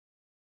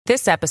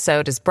This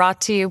episode is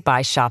brought to you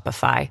by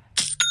Shopify.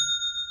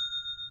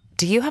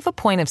 Do you have a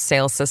point of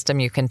sale system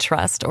you can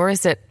trust, or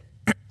is it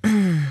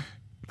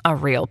a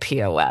real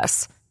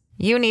POS?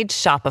 You need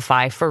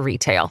Shopify for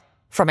retail.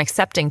 From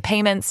accepting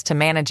payments to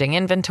managing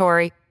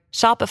inventory,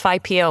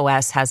 Shopify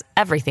POS has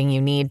everything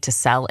you need to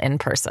sell in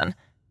person.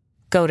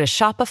 Go to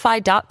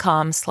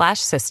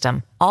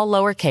shopify.com/system, all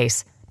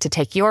lowercase, to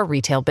take your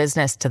retail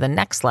business to the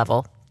next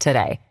level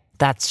today.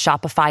 That's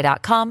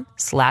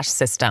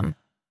shopify.com/system.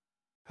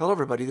 Hello,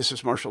 everybody. This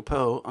is Marshall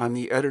Poe. I'm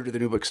the editor of the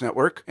New Books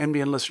Network.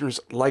 NBN listeners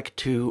like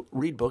to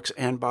read books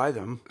and buy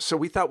them. So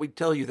we thought we'd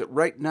tell you that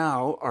right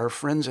now, our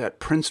friends at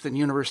Princeton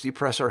University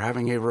Press are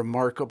having a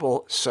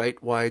remarkable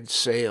site-wide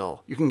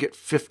sale. You can get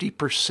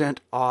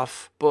 50%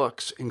 off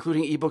books,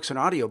 including ebooks and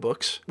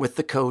audiobooks, with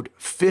the code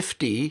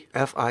 50,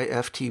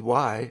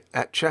 F-I-F-T-Y,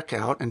 at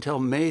checkout until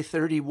May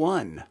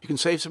 31. You can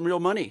save some real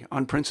money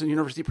on Princeton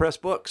University Press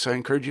books. I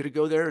encourage you to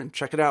go there and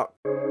check it out.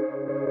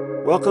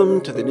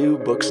 Welcome to the New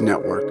Books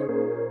Network.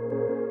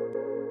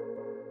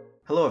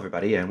 Hello,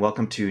 everybody, and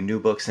welcome to New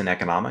Books in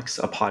Economics,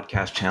 a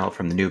podcast channel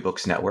from the New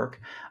Books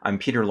Network. I'm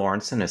Peter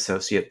Lawrenson,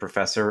 Associate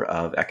Professor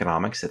of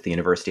Economics at the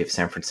University of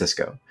San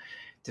Francisco.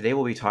 Today,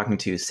 we'll be talking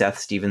to Seth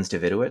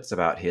Stephens-Davidowitz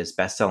about his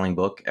best-selling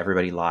book,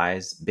 Everybody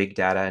Lies, Big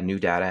Data, New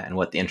Data, and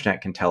What the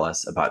Internet Can Tell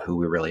Us About Who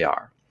We Really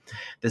Are.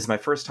 This is my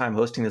first time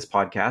hosting this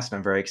podcast, and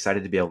I'm very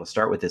excited to be able to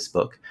start with this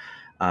book.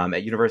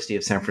 At University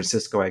of San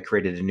Francisco, I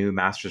created a new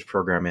master's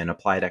program in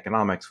applied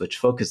economics, which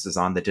focuses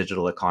on the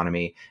digital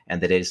economy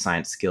and the data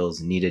science skills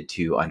needed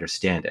to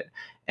understand it.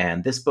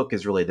 And this book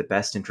is really the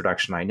best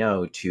introduction I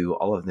know to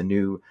all of the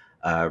new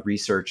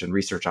research and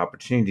research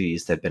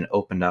opportunities that have been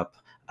opened up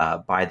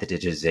by the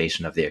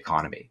digitization of the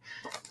economy.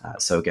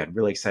 So again,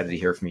 really excited to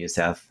hear from you,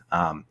 Seth.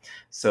 But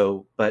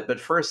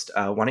first,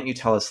 why don't you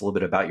tell us a little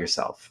bit about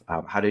yourself?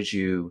 What's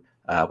your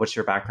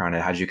background,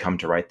 and how did you come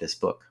to write this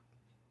book?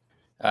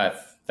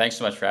 Thanks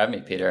so much for having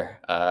me, Peter.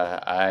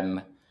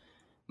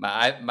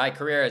 My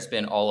career has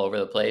been all over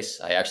the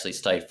place. I actually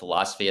studied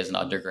philosophy as an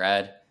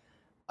undergrad,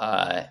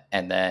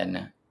 and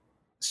then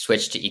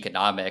switched to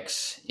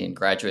economics in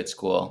graduate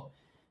school.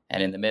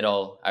 And in the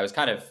middle, I was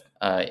kind of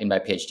in my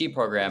PhD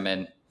program,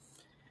 and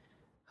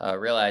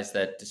realized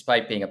that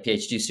despite being a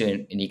PhD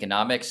student in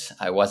economics,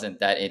 I wasn't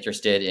that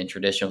interested in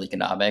traditional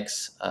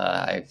economics.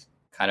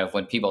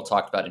 When people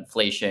talked about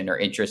inflation or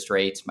interest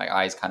rates, my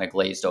eyes kind of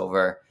glazed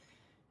over.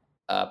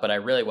 But I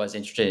really was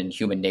interested in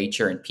human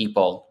nature and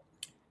people.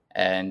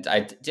 And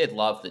I did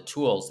love the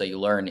tools that you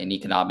learn in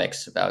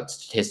economics about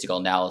statistical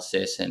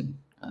analysis and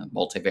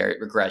multivariate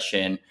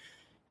regression.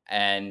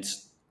 And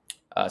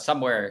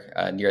somewhere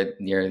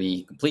near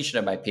the completion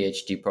of my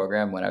PhD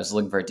program, when I was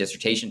looking for a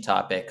dissertation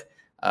topic,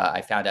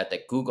 I found out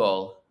that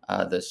Google,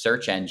 the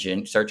search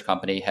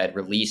company, had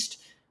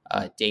released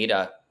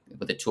data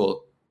with the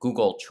tool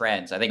Google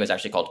Trends. I think it was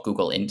actually called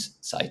Google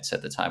Insights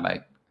at the time.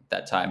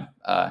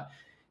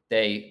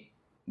 They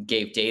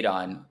gave data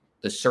on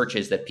the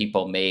searches that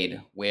people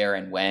made, where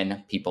and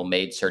when people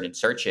made certain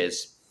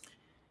searches.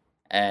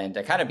 And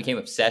I kind of became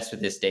obsessed with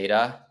this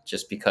data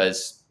just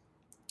because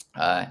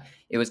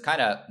it was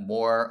kind of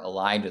more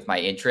aligned with my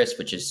interests,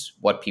 which is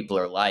what people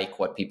are like,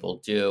 what people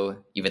do,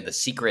 even the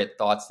secret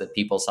thoughts that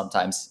people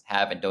sometimes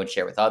have and don't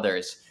share with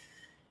others.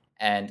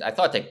 And I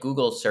thought that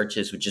Google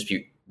searches would just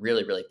be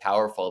really, really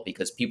powerful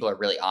because people are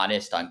really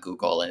honest on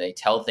Google, and they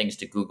tell things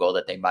to Google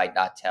that they might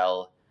not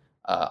tell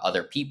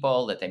other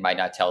people, that they might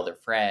not tell their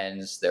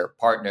friends, their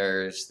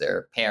partners,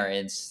 their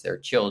parents, their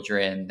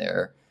children,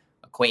 their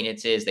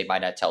acquaintances. They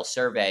might not tell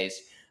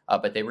surveys,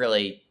 but they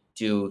really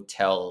do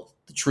tell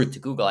the truth to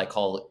Google. I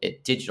call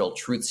it digital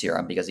truth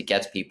serum because it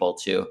gets people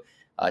to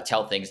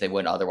tell things they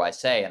wouldn't otherwise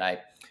say. And I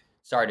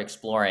started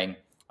exploring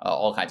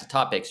all kinds of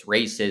topics: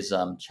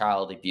 racism,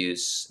 child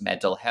abuse,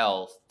 mental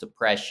health,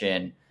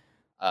 depression.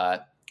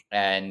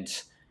 And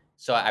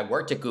so I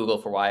worked at Google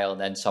for a while,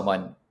 and then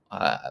someone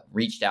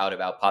reached out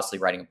about possibly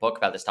writing a book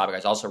about this topic. I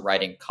was also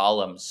writing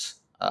columns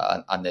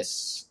on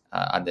this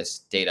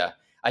data.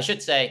 I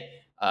should say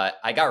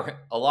I got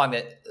along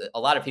that a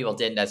lot of people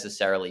didn't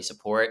necessarily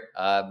support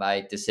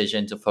my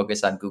decision to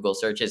focus on Google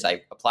searches.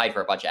 I applied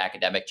for a bunch of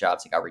academic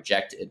jobs and got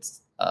rejected.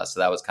 So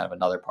that was kind of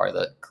another part of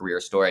the career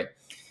story.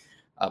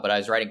 But I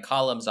was writing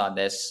columns on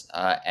this,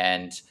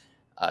 and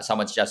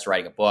someone suggested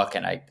writing a book,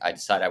 and I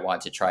decided I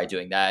wanted to try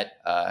doing that,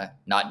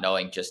 not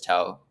knowing just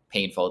how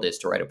painful it is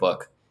to write a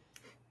book.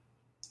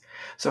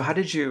 So how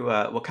did you,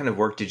 what kind of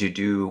work did you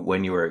do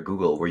when you were at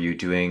Google? Were you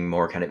doing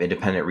more kind of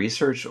independent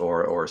research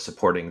or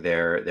supporting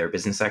their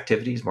business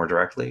activities more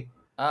directly?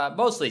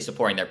 Mostly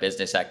supporting their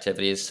business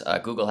activities.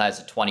 Google has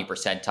a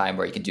 20% time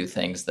where you can do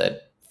things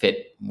that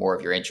fit more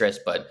of your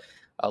interest, but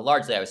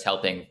largely I was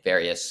helping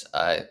various,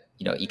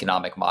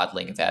 economic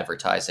modeling of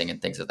advertising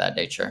and things of that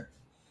nature.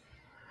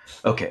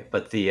 Okay,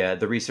 but the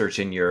research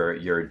in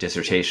your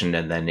dissertation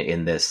and then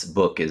in this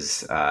book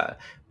is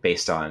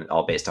based on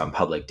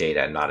public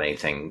data and not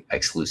anything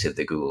exclusive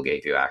that Google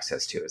gave you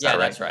access to. Is that right? Yeah,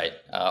 that's right.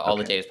 All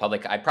the data is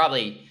public. I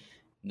probably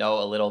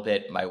know a little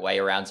bit my way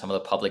around some of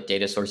the public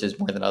data sources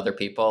more than other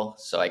people,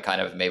 so I kind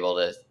of am able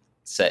to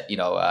set,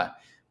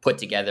 put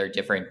together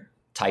different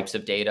types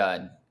of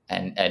data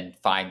and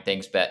find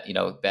things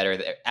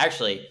better.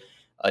 Actually,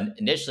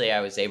 initially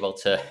I was able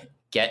to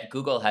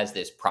Google has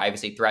this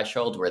privacy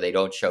threshold where they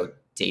don't show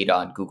data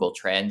on Google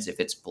Trends if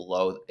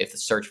the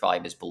search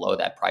volume is below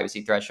that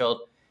privacy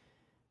threshold.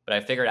 But I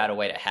figured out a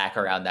way to hack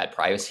around that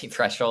privacy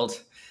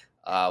threshold,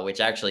 which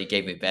actually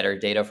gave me better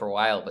data for a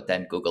while. But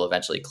then Google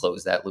eventually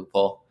closed that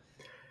loophole.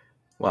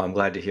 Well, I'm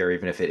glad to hear,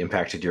 even if it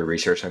impacted your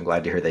research, I'm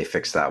glad to hear they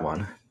fixed that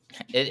one.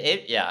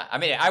 Yeah. I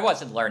mean, I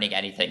wasn't learning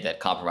anything that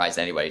compromised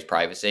anybody's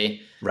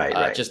privacy.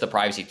 Right. Just the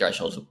privacy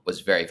threshold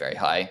was very, very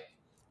high.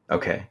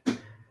 Okay.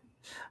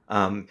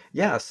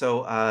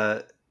 So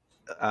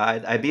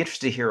I'd be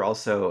interested to hear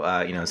also,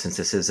 since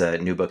this is a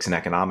New Books in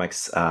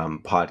Economics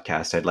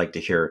podcast, I'd like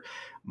to hear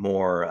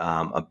more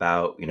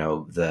about,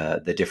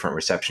 the different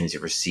receptions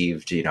you've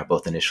received,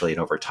 both initially and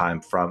over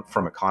time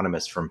from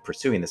economists from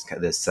pursuing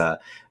this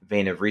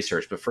vein of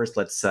research. But first,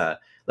 let's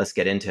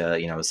get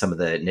into, some of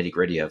the nitty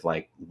gritty of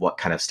like what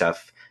kind of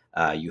stuff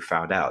you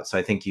found out. So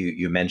I think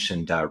you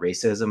mentioned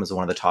racism as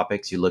one of the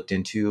topics you looked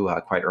into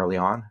quite early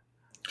on.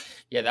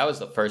 Yeah, that was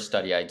the first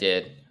study I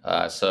did.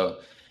 So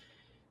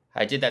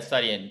I did that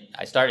study and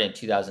I started in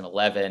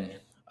 2011.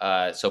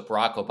 So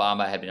Barack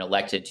Obama had been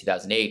elected in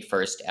 2008,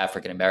 first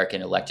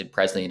African-American elected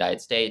president of the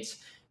United States.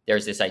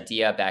 There's this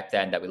idea back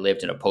then that we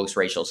lived in a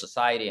post-racial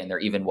society, and there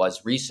even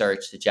was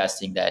research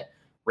suggesting that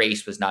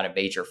race was not a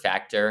major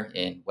factor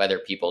in whether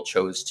people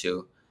chose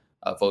to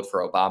vote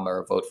for Obama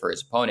or vote for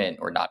his opponent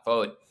or not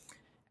vote.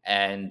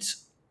 And,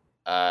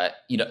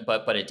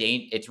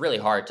 it's really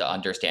hard to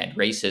understand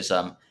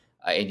racism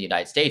in the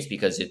United States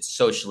because it's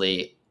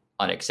socially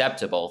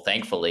unacceptable,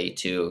 thankfully,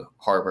 to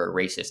harbor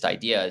racist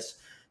ideas.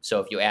 So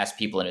if you ask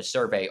people in a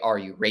survey, are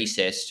you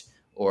racist,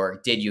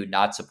 or did you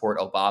not support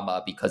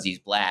Obama because he's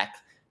black?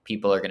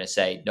 People are going to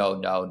say,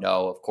 no,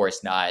 of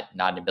course not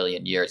in a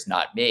million years,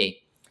 not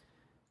me.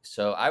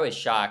 So I was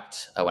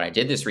shocked when I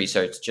did this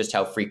research just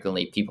how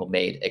frequently people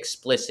made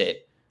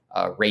explicit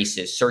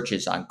racist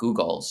searches on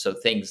Google. So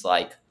things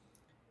like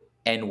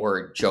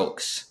N-word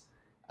jokes.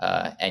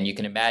 And you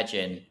can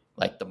imagine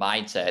like the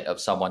mindset of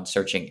someone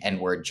searching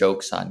N-word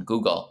jokes on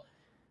Google.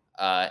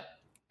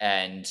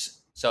 And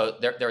so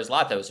there was a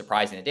lot that was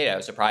surprising in the data. I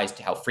was surprised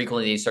how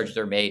frequently these searches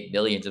are made,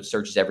 millions of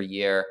searches every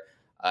year.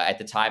 At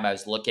the time I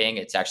was looking,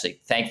 it's actually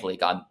thankfully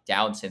gone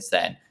down since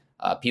then.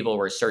 People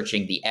were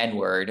searching the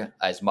N-word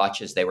as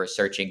much as they were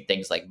searching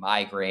things like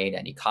migraine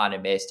and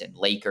Economist and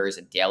Lakers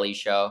and Daily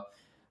Show.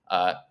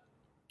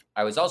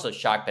 I was also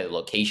shocked by the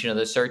location of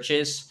the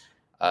searches.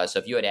 So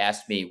if you had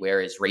asked me where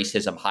is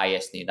racism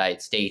highest in the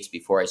United States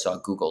before I saw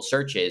Google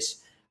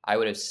searches, I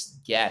would have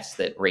guessed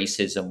that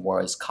racism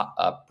was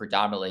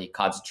predominantly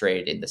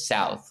concentrated in the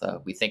South.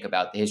 We think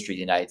about the history of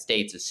the United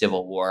States. The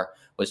Civil War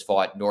was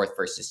fought North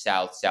versus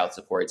South. South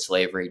supported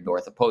slavery,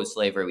 North opposed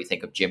slavery. We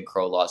think of Jim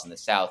Crow laws in the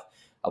South.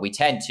 We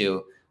tend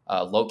to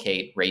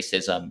locate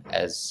racism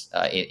as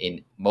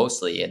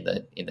mostly in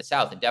the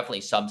South, and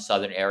definitely some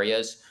Southern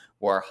areas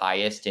were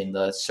highest in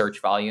the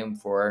search volume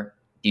for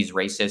these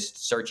racist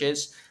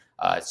searches.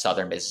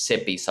 Southern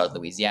Mississippi, Southern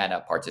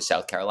Louisiana, parts of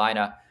South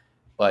Carolina.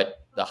 But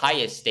the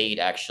highest state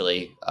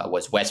actually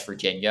was West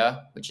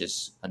Virginia, which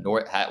is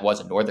was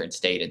a northern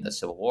state in the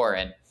Civil War,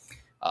 and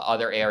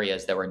other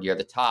areas that were near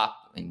the top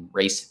in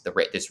this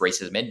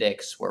racism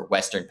index were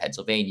Western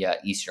Pennsylvania,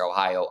 Eastern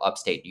Ohio,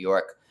 upstate New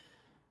York.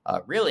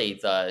 Really,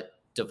 the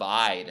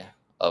divide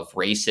of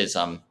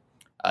racism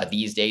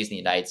these days in the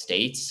United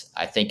States,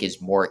 I think,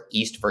 is more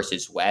East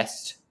versus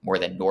West, more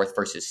than North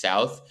versus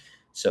South.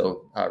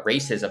 So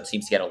racism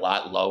seems to get a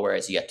lot lower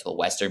as you get to the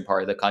western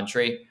part of the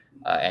country,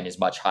 and is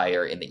much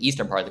higher in the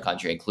eastern part of the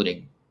country,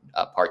 including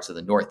parts of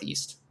the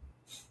Northeast.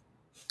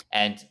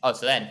 And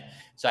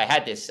so I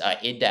had this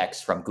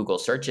index from Google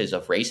searches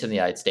of race in the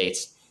United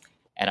States,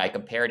 and I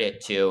compared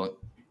it to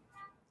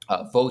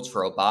votes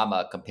for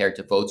Obama compared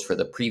to votes for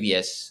the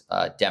previous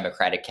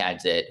Democratic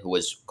candidate who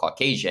was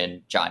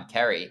Caucasian, John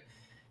Kerry.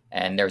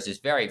 And there's this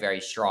very,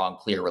 very strong,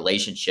 clear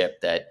relationship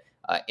that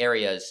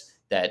areas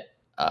that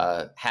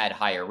had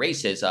higher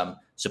racism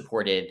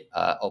supported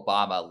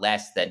Obama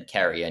less than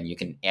Kerry. And you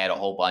can add a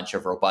whole bunch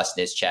of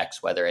robustness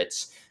checks, whether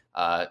it's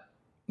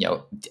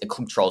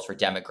controls for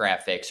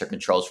demographics or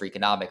controls for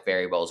economic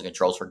variables, or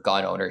controls for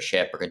gun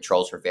ownership, or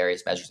controls for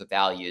various measures of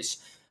values.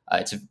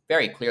 It's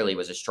very clearly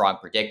was a strong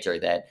predictor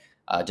that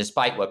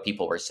despite what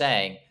people were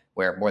saying,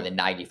 where more than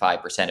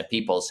 95% of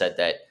people said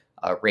that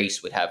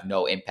race would have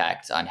no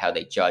impact on how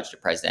they judged a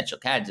presidential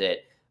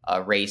candidate,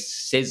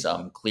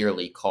 racism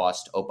clearly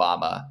cost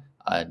Obama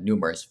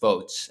numerous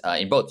votes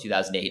in both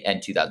 2008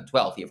 and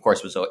 2012. He, of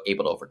course, was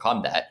able to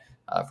overcome that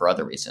for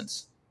other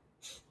reasons.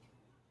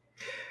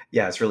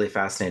 Yeah, it's really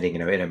fascinating.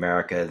 In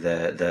America,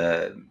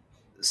 the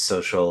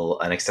social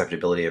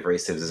unacceptability of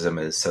racism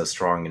is so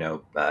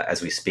strong.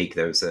 As we speak,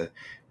 there's a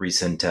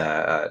recent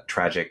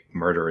tragic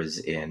murders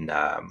in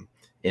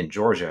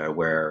Georgia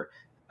where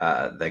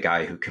the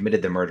guy who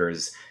committed the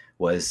murders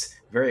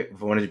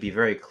wanted to be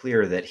very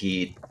clear that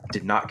he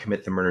did not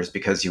commit the murders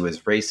because he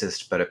was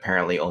racist, but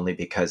apparently only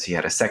because he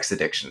had a sex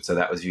addiction. So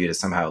that was viewed as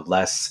somehow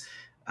less,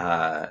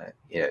 or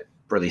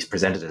at least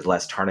presented as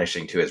less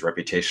tarnishing to his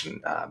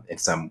reputation in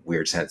some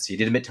weird sense. He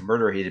did admit to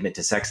murder, he did admit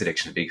to sex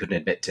addiction, but he couldn't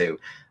admit to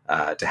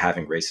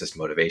having racist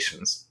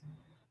motivations.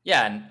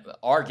 Yeah, and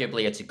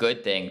arguably it's a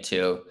good thing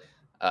too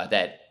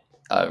that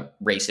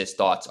racist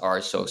thoughts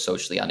are so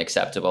socially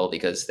unacceptable,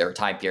 because there were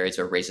time periods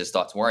where racist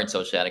thoughts weren't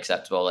socially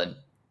unacceptable, and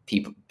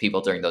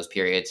people during those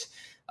periods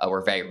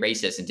were very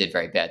racist and did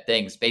very bad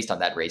things based on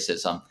that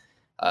racism.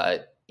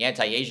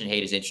 Anti-Asian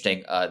hate is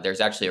interesting. There's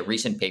actually a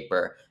recent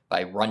paper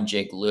by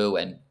Runjig Liu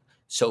and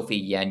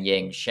Sophie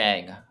Yanying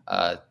Sheng,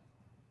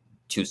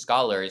 two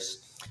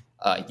scholars,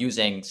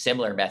 using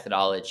similar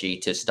methodology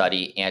to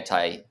study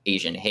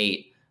anti-Asian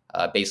hate,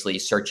 basically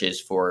searches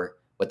for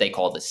what they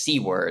call the C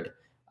word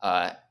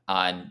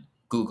on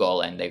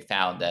Google, and they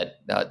found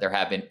that there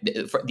have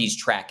been, for these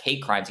track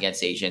hate crimes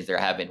against Asians, there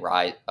have been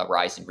a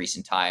rise in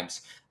recent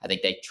times. I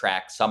think they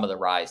track some of the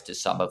rise to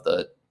some of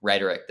the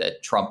rhetoric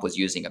that Trump was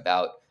using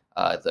about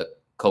the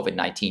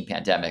COVID-19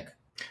 pandemic.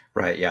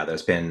 Right. Yeah.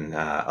 There's been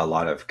a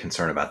lot of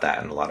concern about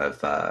that, and a lot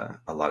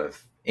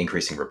of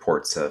increasing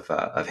reports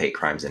of hate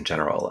crimes in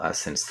general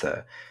since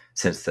the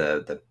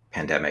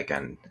pandemic,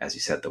 and as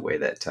you said, the way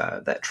that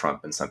that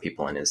Trump and some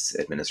people in his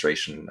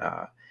administration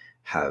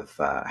have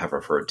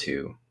referred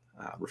to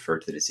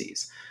the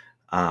disease.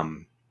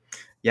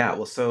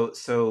 Well,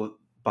 so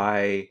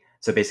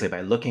basically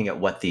by looking at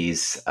what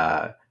these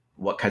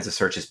what kinds of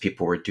searches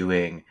people were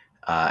doing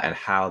and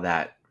how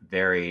that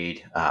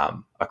varied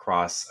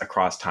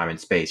across time and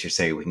space, you're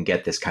saying we can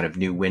get this kind of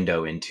new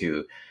window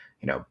into,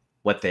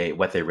 what they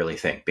really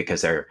think,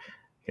 because they're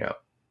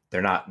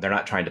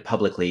not trying to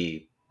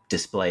publicly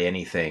display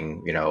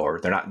anything, or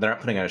they're not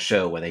putting on a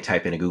show when they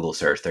type in a Google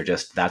search. They're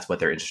just, that's what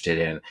they're interested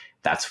in.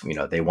 That's,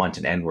 they want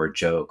an N-word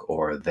joke,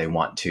 or they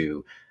want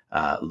to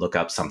look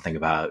up something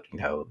about,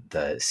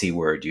 the C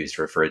word used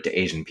to refer to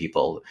Asian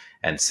people.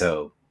 And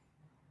so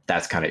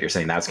that's kind of, you're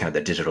saying that's kind of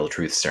the digital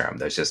truth serum.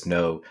 There's just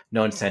no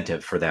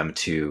incentive for them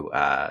to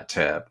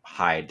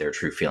hide their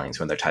true feelings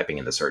when they're typing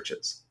in the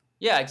searches.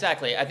 Yeah,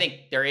 exactly. I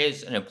think there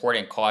is an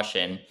important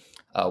caution,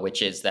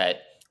 which is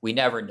that we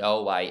never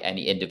know why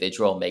any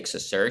individual makes a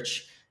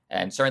search.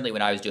 And certainly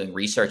when I was doing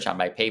research on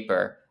my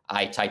paper,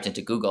 I typed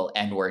into Google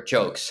N-word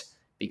jokes,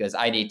 because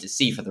I need to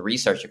see for the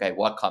research, okay,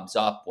 what comes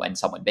up when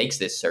someone makes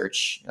this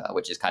search,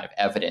 which is kind of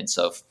evidence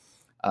of,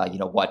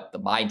 what the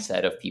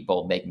mindset of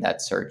people making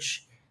that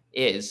search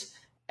is.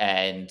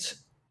 And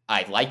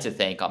I'd like to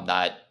think I'm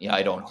not,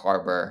 I don't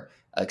harbor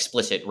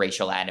explicit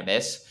racial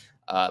animus,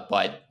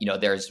 but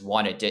there's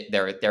one.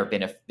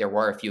 There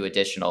were a few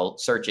additional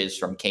searches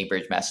from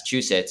Cambridge,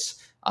 Massachusetts,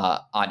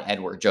 on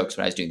N-word jokes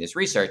when I was doing this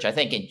research. I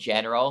think in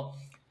general,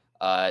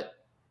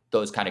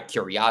 those kind of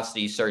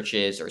curiosity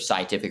searches or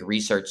scientific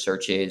research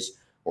searches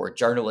or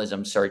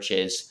journalism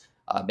searches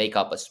make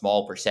up a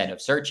small percent of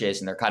searches,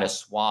 and they're kind of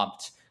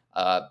swamped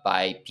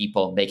by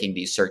people making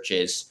these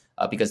searches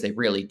because they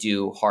really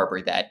do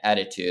harbor that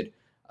attitude.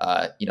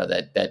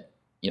 That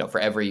for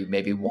every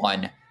maybe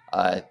one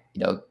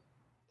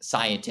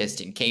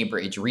scientist in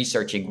Cambridge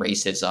researching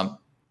racism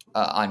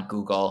on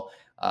Google,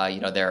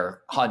 there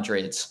are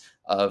hundreds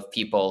of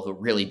people who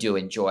really do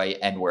enjoy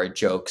N-word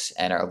jokes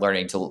and are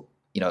learning to,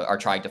 are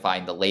trying to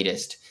find the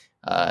latest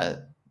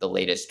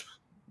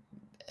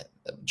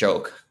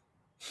joke.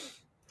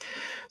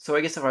 So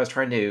I guess if I was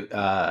trying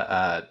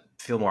to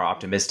feel more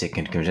optimistic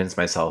and convince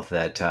myself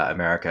that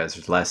America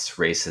is less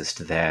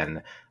racist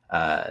than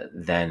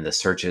the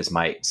searches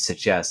might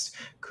suggest,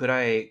 could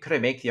I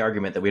make the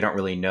argument that we don't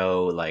really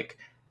know like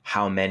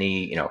how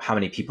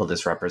many people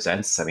this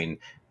represents? I mean,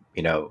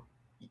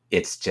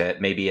 it's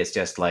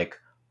just like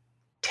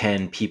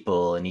 10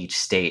 people in each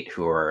state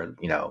who are,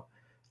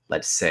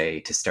 let's say,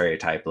 to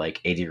stereotype,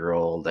 like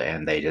 80-year-old,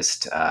 and they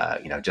just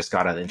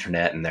got on the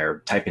internet and they're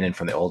typing in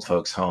from the old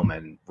folks' home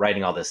and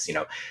writing all this,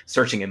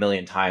 searching a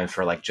million times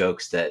for like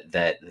jokes that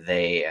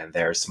they and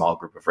their small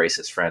group of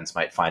racist friends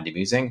might find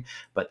amusing,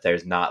 but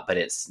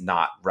it's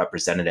not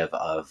representative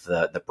of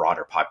the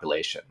broader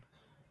population.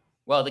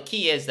 Well, the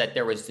key is that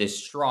there was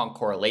this strong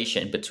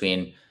correlation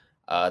between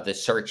the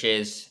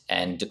searches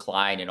and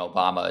decline in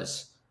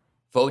Obama's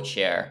vote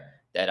share,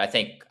 that I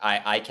think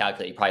I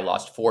calculated probably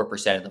lost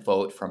 4% of the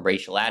vote from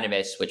racial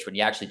animus, which when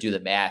you actually do the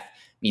math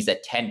means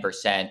that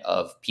 10%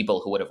 of people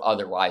who would have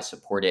otherwise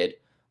supported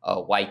a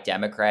white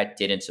Democrat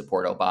didn't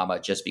support Obama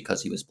just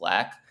because he was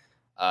black.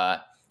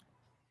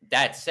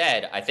 That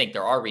said, I think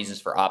there are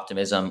reasons for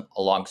optimism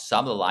along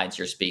some of the lines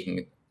you're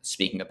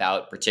speaking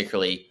about,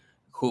 particularly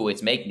who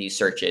is making these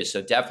searches.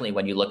 So definitely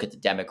when you look at the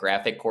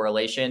demographic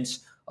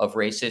correlations of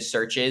racist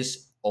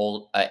searches,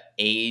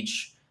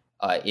 age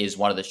is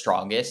one of the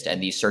strongest,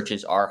 and these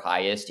searches are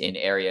highest in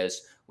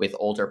areas with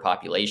older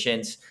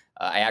populations.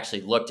 I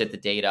actually looked at the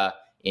data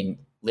in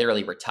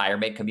literally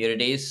retirement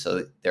communities.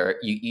 So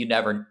you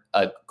never,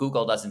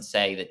 Google doesn't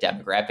say the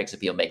demographics of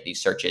people make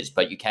these searches,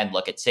 but you can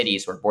look at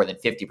cities where more than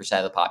 50%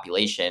 of the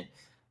population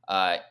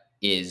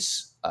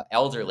is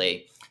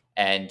elderly.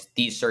 And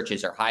these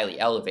searches are highly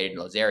elevated in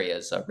those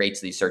areas. Rates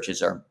of these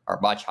searches are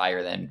much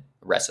higher than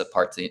the rest of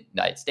parts of the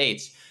United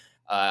States.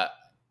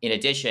 In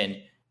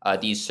addition,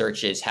 these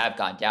searches have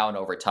gone down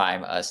over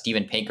time.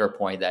 Steven Pinker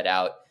pointed that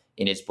out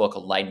in his book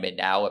Enlightenment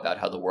Now, about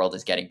how the world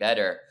is getting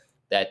better,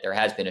 that there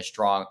has been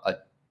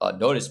a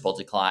noticeable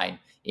decline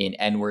in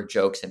N-word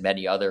jokes and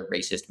many other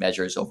racist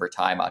measures over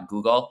time on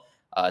Google.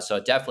 So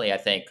definitely, I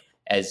think,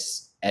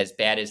 as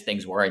bad as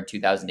things were in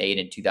 2008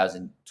 and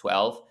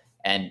 2012,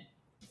 and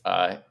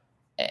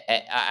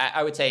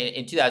I would say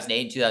in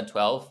 2008 and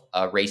 2012,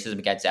 racism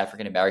against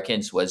African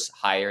Americans was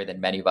higher than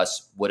many of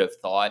us would have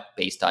thought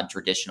based on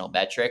traditional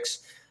metrics.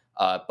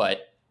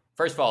 But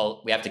first of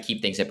all, we have to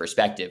keep things in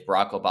perspective.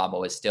 Barack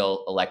Obama was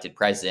still elected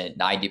president.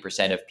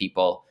 90% of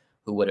people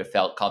who would have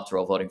felt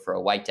comfortable voting for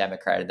a white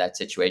Democrat in that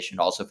situation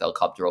also felt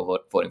comfortable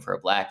voting for a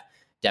black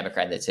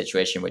Democrat in that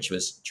situation, which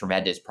was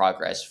tremendous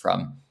progress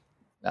from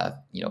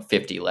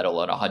 50, let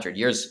alone 100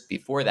 years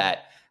before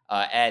that.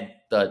 And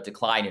the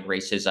decline in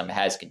racism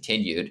has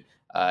continued,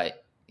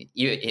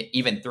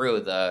 even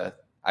through the,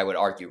 I would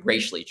argue,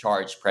 racially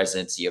charged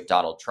presidency of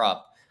Donald Trump.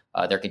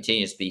 There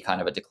continues to be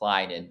kind of a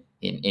decline in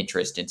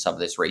interest in some of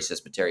this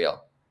racist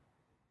material.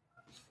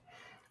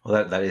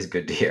 Well, that is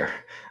good to hear,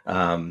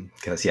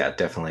 because it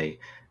definitely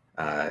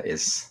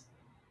is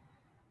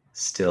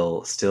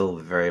still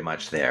very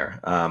much there.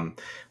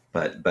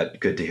 But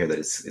good to hear that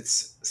it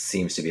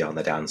seems to be on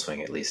the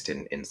downswing, at least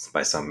in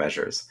by some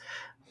measures.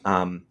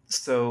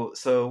 So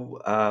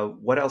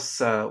what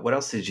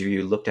else did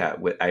you looked at?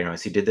 I know,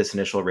 so you did this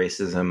initial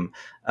racism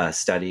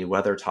study. What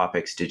other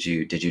topics did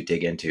you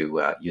dig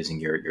into using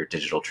your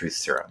digital truth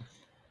serum?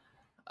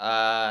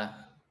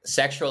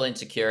 Sexual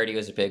insecurity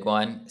was a big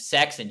one.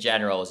 Sex in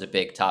general was a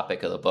big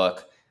topic of the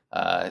book,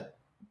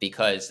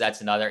 because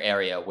that's another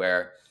area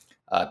where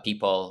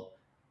people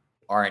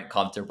aren't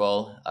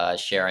comfortable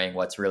sharing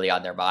what's really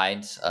on their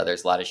minds.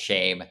 There's a lot of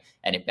shame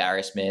and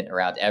embarrassment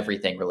around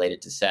everything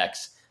related to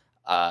sex.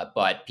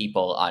 But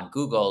people on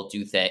Google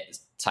do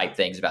type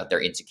things about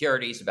their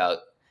insecurities, about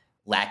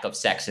lack of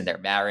sex in their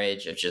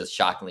marriage, which is a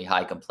shockingly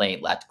high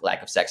complaint,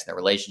 lack of sex in their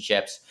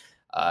relationships.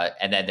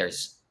 And then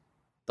there's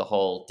the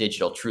whole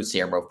digital truth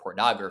serum of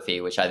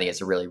pornography, which I think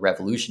is a really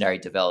revolutionary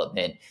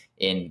development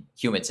in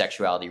human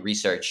sexuality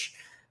research.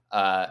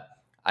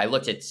 I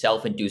looked at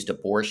self-induced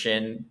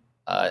abortion,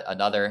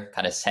 another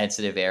kind of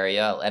sensitive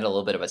area, and a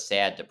little bit of a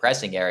sad,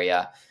 depressing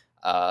area,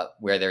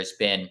 where there's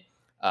been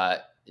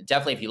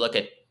definitely, if you look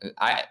at,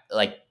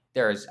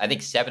 there's, I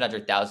think,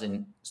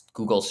 700,000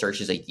 Google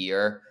searches a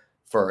year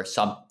for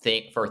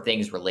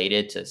things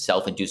related to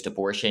self-induced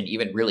abortion,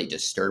 even really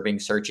disturbing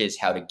searches,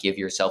 how to give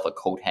yourself a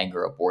coat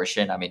hanger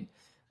abortion. I mean,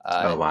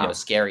 wow.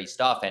 Scary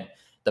stuff. And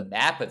the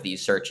map of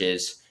these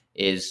searches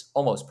is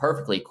almost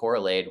perfectly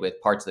correlated with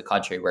parts of the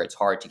country where it's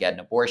hard to get an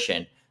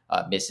abortion.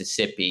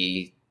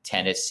 Mississippi,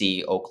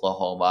 Tennessee,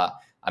 Oklahoma.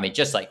 I mean,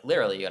 just like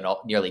literally a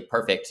nearly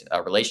perfect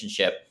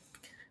relationship.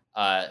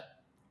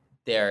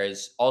 There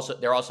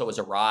also was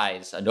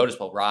a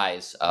noticeable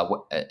rise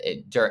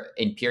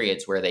in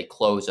periods where they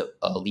close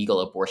illegal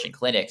abortion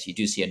clinics. You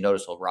do see a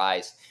noticeable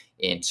rise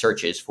in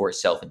searches for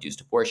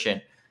self-induced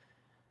abortion.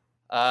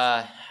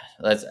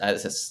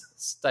 Let's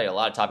study a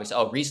lot of topics.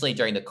 Recently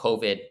during the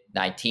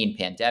COVID-19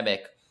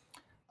 pandemic,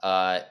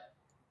 I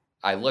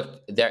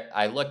looked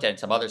at, and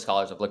some other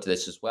scholars have looked at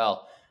this as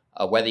well,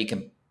 whether you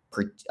can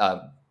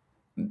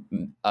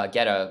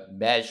get a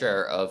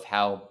measure of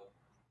how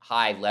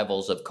high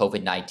levels of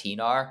COVID-19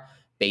 are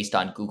based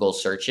on Google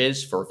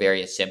searches for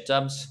various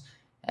symptoms.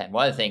 And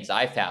one of the things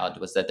I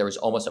found was that there was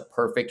almost a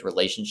perfect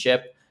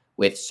relationship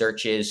with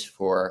searches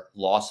for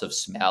loss of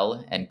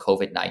smell and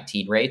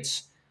COVID-19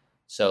 rates.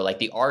 So like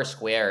the R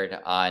squared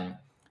on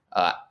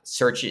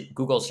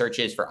Google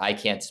searches for I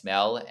can't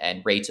smell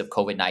and rates of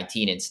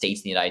COVID-19 in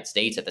states in the United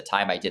States at the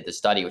time I did the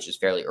study, which was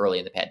fairly early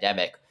in the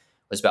pandemic,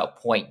 was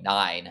about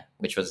 0.9,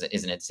 which is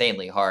an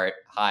insanely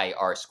high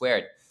R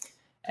squared.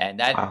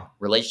 And that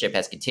relationship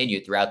has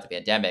continued throughout the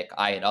pandemic.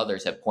 I and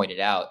others have pointed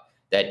out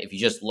that if you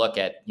just look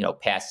at,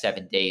 past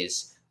 7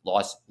 days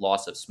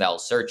loss of smell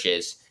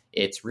searches,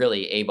 it's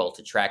really able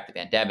to track the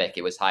pandemic.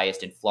 It was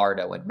highest in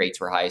Florida when rates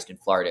were highest in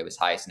Florida. It was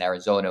highest in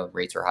Arizona when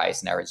rates were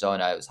highest in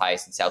Arizona. It was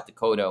highest in South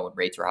Dakota when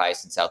rates were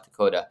highest in South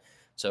Dakota.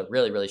 So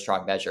really, really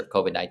strong measure of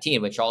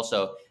COVID-19, which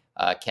also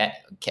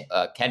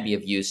can be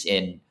of use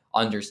in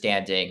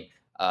understanding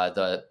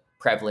the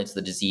prevalence of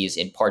the disease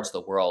in parts of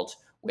the world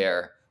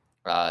where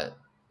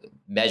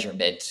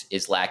measurement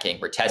is lacking,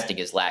 where testing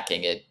is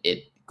lacking.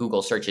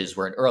 Google searches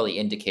were an early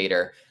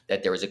indicator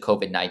that there was a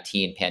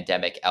COVID-19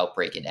 pandemic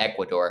outbreak in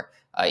Ecuador,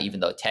 even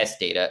though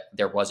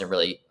there wasn't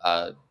really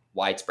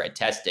widespread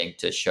testing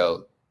to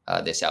show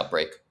this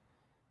outbreak.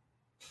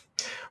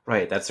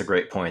 Right. That's a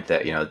great point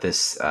that,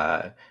 this,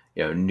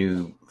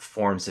 new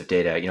forms of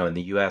data, in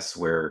the US,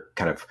 we're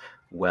kind of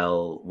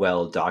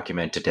well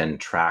documented and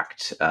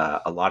tracked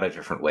a lot of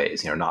different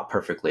ways, not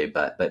perfectly,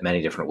 but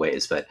many different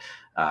ways. But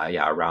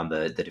around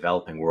the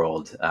developing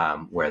world,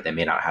 where they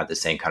may not have the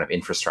same kind of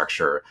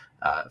infrastructure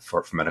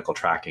for medical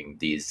tracking,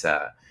 these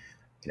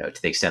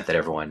to the extent that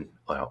everyone,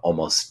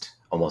 almost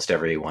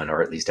everyone,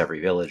 or at least every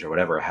village or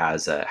whatever,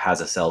 has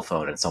a cell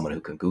phone and someone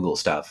who can Google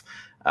stuff,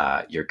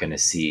 you're going to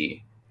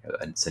see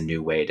it's a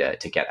new way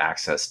to get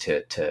access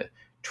to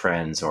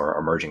trends or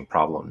emerging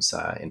problems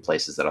in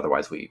places that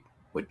otherwise we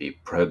would be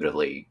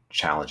prohibitively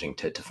challenging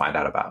to find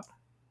out about.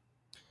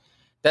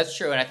 That's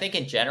true. And I think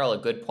in general, a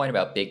good point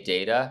about big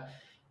data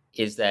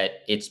is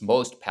that it's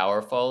most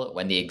powerful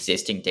when the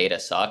existing data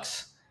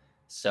sucks.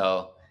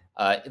 So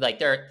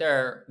there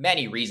are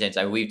many reasons.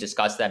 I mean, we've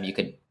discussed them. You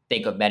could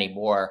think of many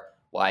more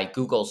why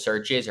Google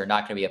searches are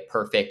not going to be a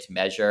perfect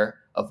measure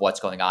of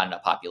what's going on in a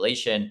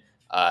population.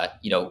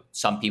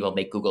 Some people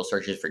make Google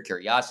searches for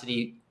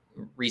curiosity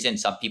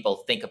reasons. Some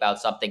people think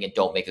about something and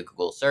don't make a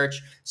Google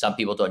search. Some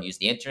people don't use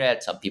the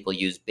internet. Some people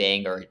use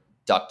Bing or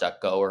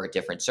DuckDuckGo or a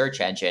different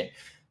search engine.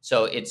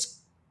 So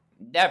it's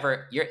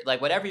never,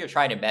 whatever you're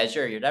trying to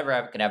measure, you're never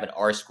going to have an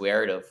R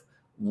squared of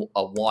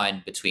a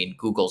 1 between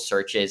Google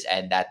searches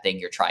and that thing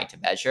you're trying to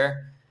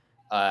measure.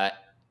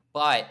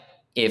 But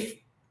if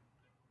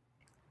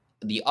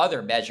the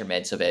other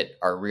measurements of it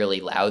are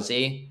really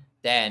lousy,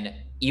 then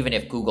even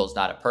if Google's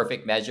not a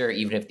perfect measure,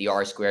 even if the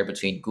R squared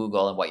between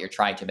Google and what you're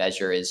trying to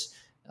measure is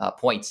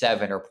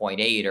 0.7 or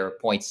 0.8 or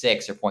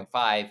 0.6 or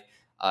 0.5,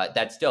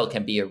 that still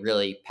can be a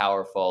really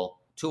powerful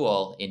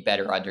tool in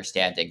better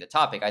understanding the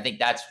topic. I think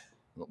that's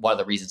one of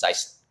the reasons I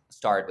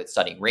started with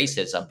studying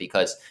racism,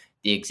 because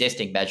the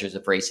existing measures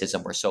of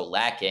racism were so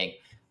lacking.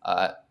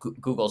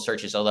 Google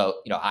searches, although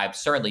I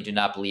certainly do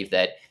not believe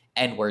that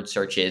N-word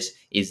searches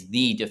is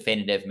the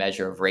definitive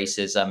measure of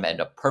racism and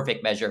a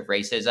perfect measure of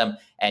racism.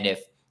 And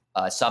if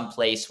some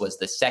place was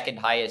the second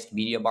highest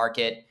media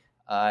market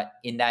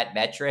in that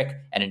metric,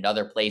 and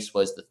another place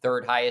was the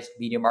third highest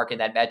media market in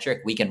that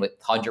metric, we can with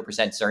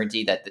 100%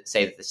 certainty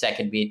say that the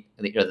second,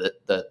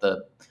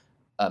 the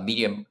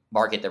media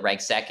market that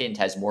ranks second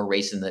has more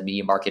race than the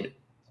media market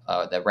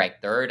that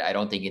ranked third. I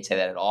don't think you can say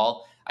that at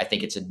all. I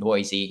think it's a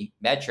noisy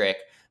metric,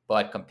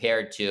 but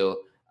compared to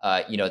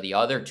the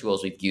other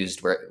tools we've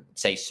used, where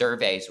say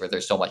surveys where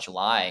there's so much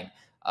lying,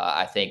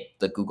 I think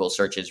the Google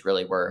searches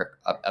really were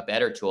a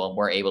better tool, and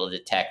we're able to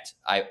detect,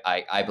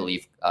 I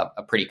believe,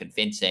 a pretty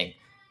convincing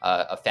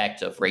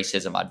effect of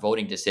racism on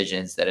voting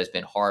decisions that has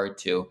been hard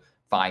to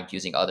find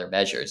using other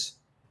measures.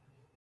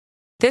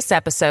 This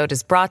episode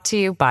is brought to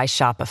you by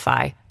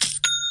Shopify.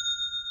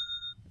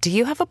 Do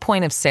you have a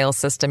point of sale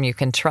system you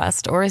can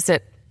trust, or is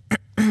it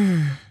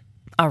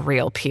a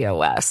real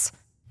POS?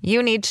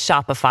 You need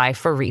Shopify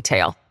for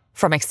retail.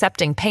 From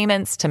accepting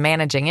payments to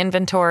managing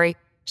inventory,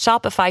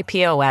 Shopify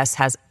POS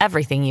has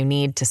everything you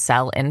need to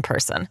sell in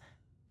person.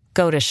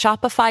 Go to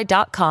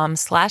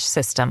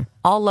shopify.com/system,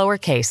 all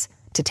lowercase,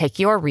 to take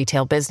your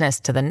retail business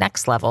to the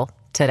next level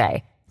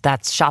today.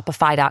 That's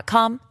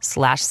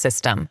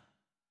shopify.com/system.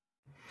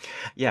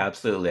 Yeah,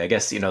 absolutely. I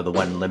guess, the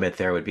one limit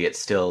there would be it's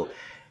still,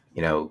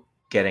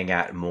 getting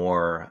at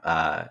more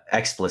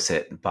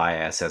explicit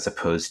bias as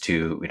opposed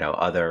to,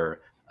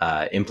 other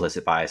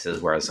implicit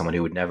biases, whereas someone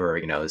who would never,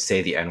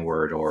 say the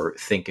N-word or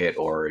think it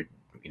or,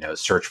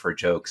 search for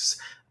jokes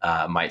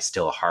might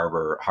still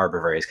harbor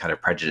various kind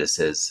of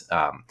prejudices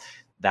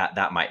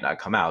that might not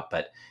come out.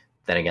 But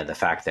then again, the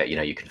fact that,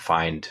 you can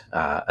find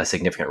a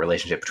significant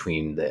relationship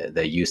between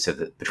the use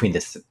of between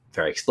this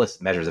very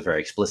explicit measures of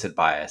very explicit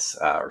bias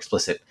or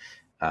explicit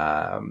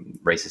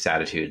racist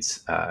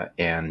attitudes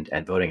and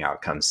voting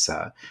outcomes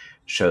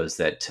shows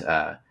that,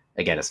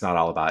 again, it's not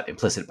all about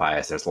implicit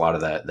bias. There's a lot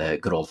of the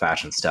good old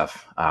fashioned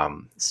stuff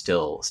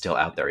still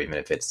out there, even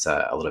if it's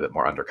a little bit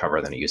more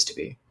undercover than it used to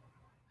be.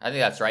 I think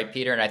that's right,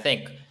 Peter. And I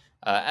think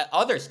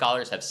other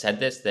scholars have said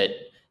this, that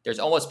there's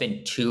almost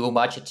been too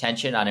much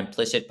attention on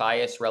implicit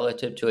bias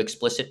relative to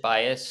explicit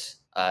bias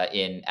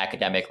in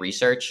academic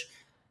research.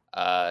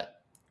 I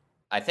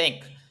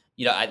think,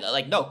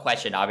 no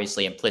question,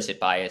 obviously implicit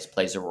bias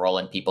plays a role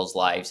in people's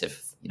lives.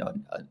 If,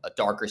 a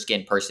darker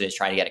skinned person is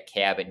trying to get a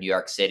cab in New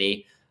York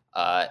City,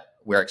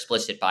 where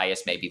explicit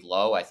bias may be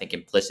low, I think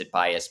implicit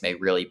bias may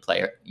really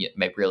play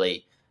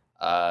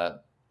a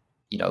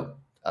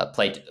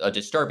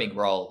disturbing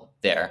role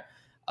there.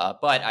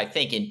 But I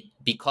think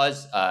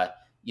because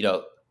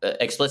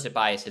explicit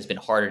bias has been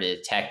harder to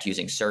detect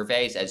using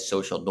surveys as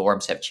social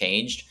norms have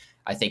changed,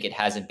 I think it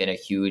hasn't been a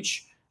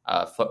huge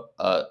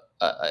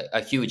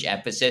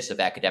emphasis of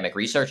academic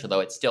research,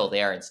 although it's still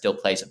there and still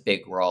plays a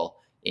big role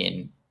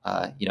in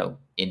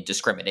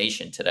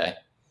discrimination today.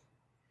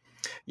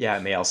 Yeah,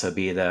 it may also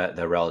be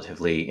the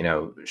relatively,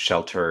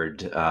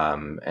 sheltered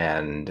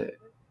and,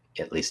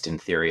 at least in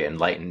theory,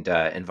 enlightened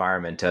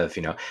environment of,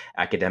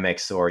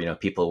 academics or,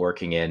 people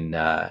working in,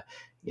 the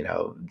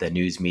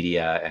news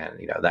media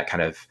and, that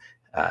kind of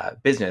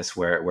business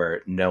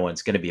where no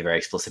one's going to be very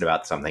explicit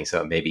about something.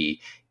 So it may be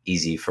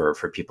easy for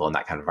people in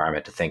that kind of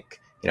environment to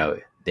think,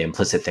 the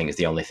implicit thing is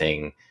the only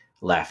thing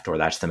left, or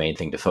that's the main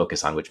thing to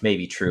focus on, which may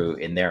be true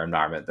in their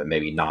environment, but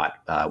maybe not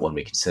when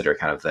we consider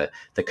kind of the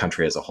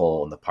country as a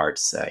whole and the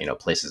parts,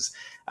 places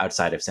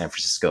outside of San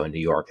Francisco and New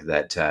York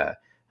that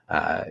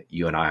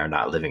you and I are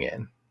not living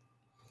in.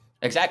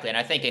 Exactly. And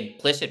I think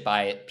implicit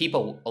bias,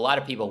 a lot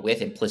of people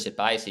with implicit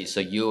biases, so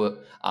you,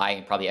 I,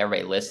 and probably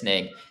everybody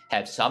listening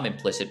have some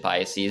implicit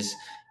biases,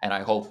 and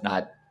I hope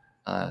not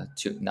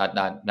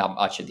not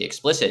much of the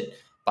explicit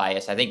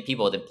bias. I think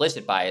people with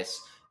implicit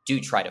bias do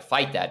try to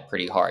fight that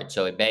pretty hard.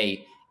 So it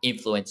may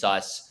influence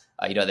us.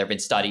 There have been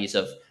studies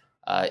of,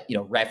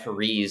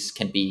 referees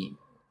can be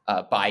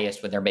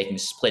biased when they're making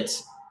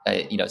splits,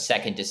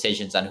 second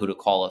decisions on who to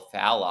call a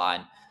foul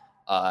on.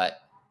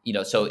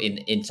 So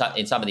in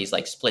some of these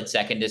like split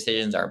second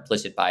decisions, our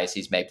implicit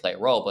biases may play a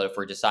role. But if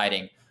we're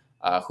deciding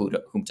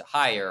whom to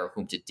hire, or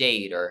whom to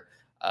date, or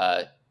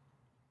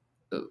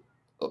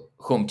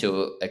whom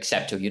to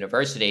accept to a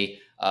university,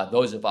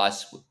 those of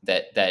us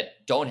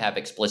that don't have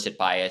explicit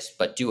bias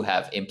but do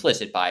have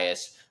implicit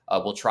bias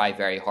will try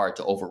very hard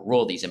to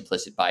overrule these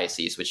implicit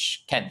biases,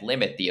 which can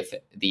limit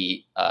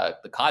the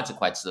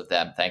consequences of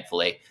them,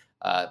 thankfully.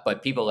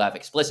 But people who have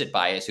explicit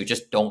bias, who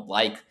just don't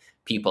like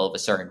people of a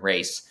certain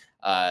race,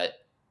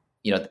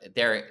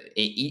 they're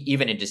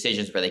even in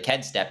decisions where they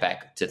can step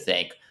back to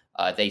think,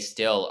 they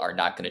still are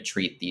not going to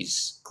treat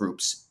these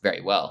groups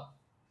very well.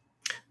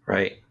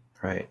 Right.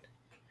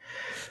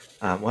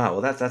 Wow.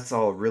 Well, that's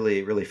all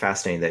really, really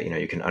fascinating that,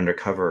 you can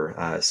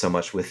uncover so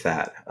much with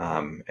that.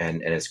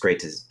 And it's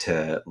great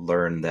to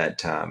learn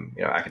that,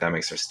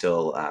 academics are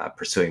still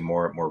pursuing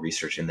more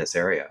research in this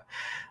area.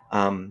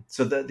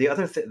 So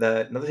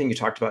another thing you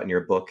talked about in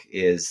your book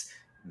is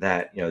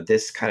that,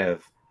 this kind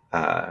of,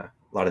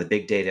 a lot of the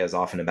big data is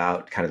often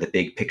about kind of the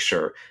big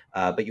picture,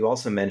 but you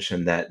also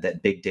mentioned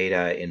that big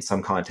data in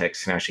some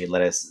contexts can actually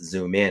let us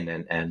zoom in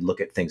and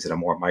look at things at a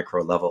more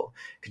micro level.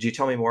 Could you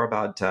tell me more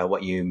about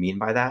what you mean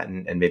by that,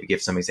 and maybe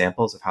give some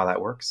examples of how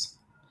that works?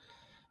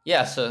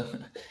 Yeah, so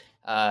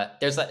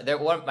there's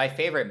one of my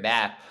favorite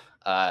map,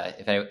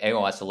 if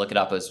anyone wants to look it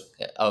up,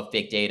 of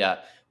big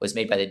data, was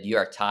made by the New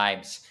York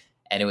Times,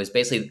 and it was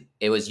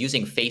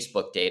using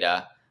Facebook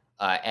data,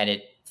 and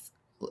it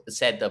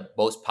said the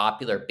most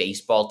popular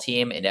baseball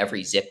team in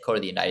every zip code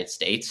of the United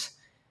States.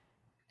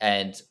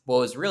 And what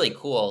was really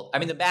cool, I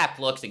mean, the map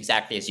looks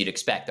exactly as you'd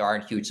expect. There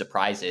aren't huge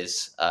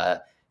surprises.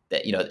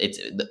 It's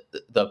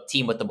the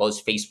team with the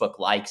most Facebook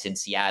likes in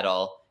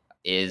Seattle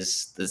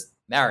is the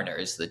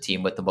Mariners. The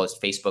team with the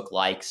most Facebook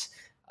likes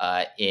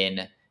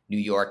in New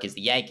York is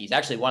the Yankees.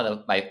 Actually, one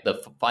of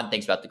the fun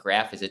things about the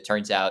graph is it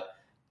turns out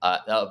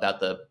about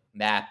the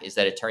map is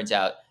that it turns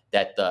out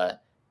that the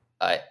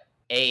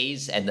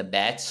A's and the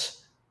Mets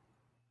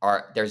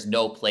there's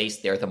no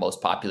place they're the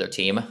most popular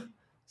team.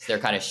 So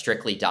they're kind of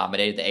strictly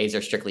dominated. The A's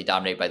are strictly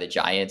dominated by the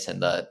Giants, and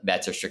the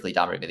Mets are strictly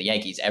dominated by the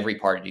Yankees. Every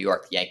part of New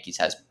York, the Yankees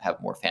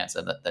have more fans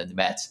than the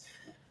Mets.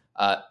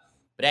 But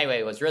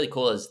anyway, what's really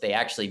cool is they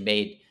actually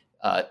made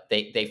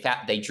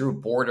they drew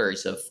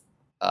borders of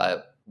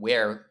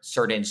where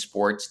certain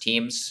sports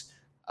teams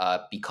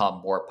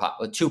become more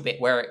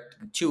where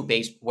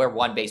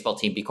one baseball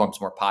team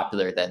becomes more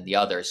popular than the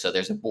other. So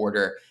there's a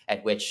border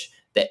at which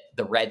that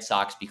the Red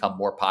Sox become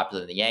more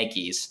popular than the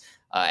Yankees.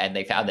 And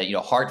they found that,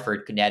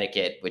 Hartford,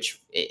 Connecticut, which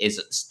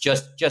is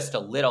just a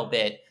little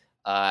bit,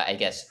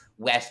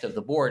 west of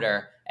the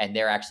border, and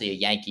they're actually a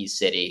Yankees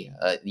city.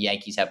 The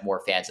Yankees have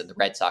more fans than the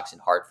Red Sox in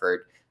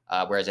Hartford,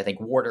 whereas I think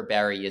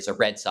Waterbury is a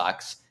Red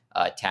Sox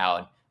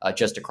town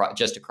just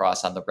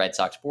across on the Red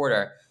Sox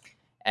border.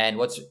 And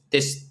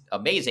this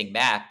amazing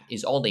map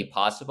is only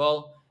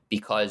possible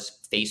because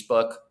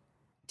Facebook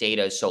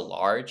data is so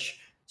large.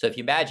 So if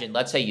you imagine,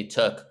 let's say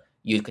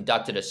you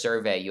conducted a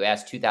survey, you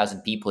asked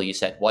 2,000 people, you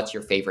said, what's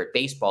your favorite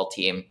baseball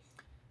team?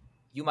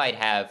 You might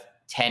have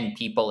 10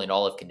 people in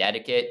all of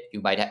Connecticut.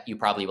 You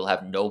probably will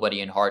have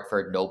nobody in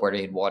Hartford,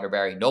 nobody in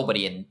Waterbury,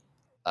 nobody in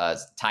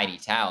tiny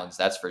towns,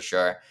 that's for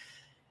sure.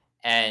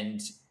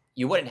 And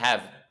you wouldn't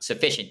have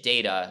sufficient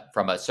data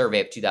from a survey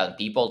of 2,000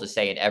 people to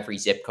say in every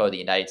zip code of the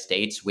United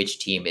States which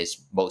team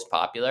is most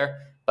popular.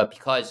 But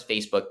because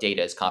Facebook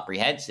data is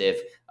comprehensive,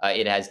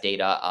 it has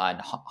data on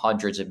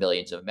hundreds of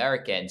millions of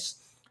Americans.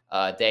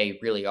 They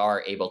really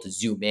are able to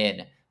zoom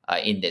in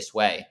this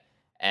way.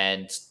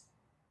 And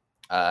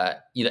I've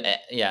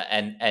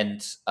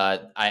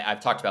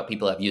talked about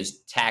people who have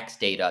used tax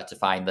data to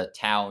find the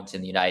towns in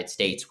the United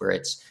States where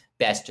it's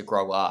best to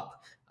grow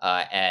up.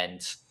 Again,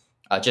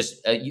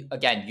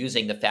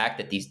 using the fact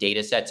that these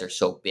data sets are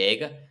so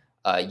big,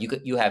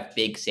 you have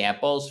big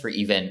samples for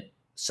even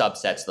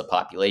subsets of the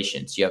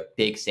population. So you have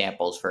big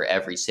samples for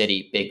every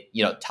city.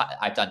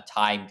 I've done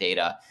time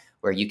data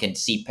where you can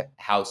see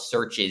how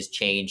searches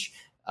change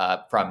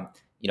from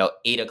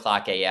 8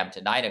 o'clock a.m.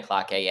 to 9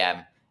 o'clock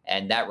a.m.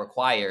 And that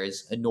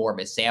requires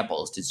enormous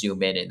samples to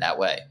zoom in that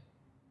way.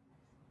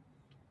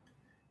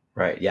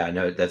 Right. Yeah.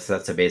 No,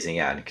 that's amazing.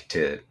 Yeah.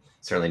 To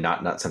certainly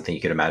not something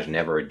you could imagine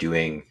ever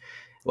doing.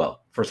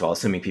 Well, first of all,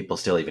 assuming people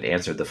still even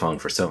answered the phone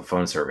for some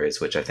phone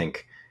surveys, which I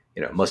think,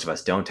 most of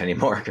us don't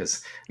anymore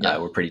because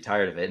we're pretty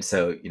tired of it. And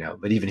so,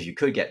 but even if you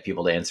could get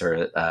people to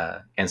answer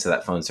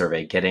that phone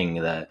survey, getting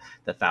the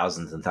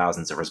thousands and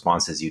thousands of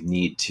responses you'd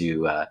need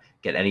to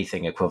get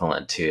anything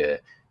equivalent to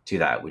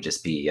that would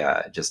just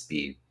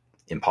be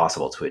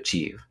impossible to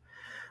achieve.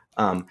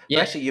 But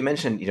actually, you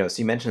mentioned, so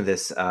you mentioned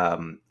this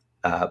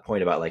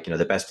point about like,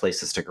 the best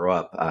places to grow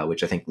up,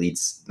 which I think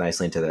leads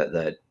nicely into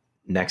the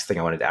next thing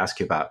I wanted to ask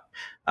you about.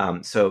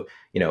 So,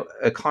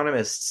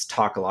 economists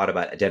talk a lot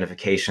about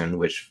identification,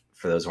 which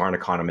for those who aren't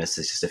economists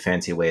is just a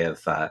fancy way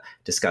of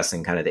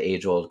discussing kind of the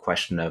age-old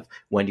question of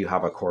when do you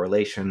have a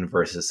correlation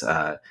versus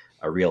a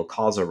real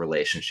causal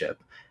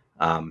relationship.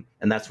 And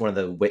that's one of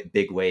the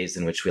big ways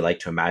in which we like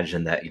to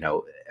imagine that,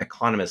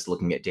 economists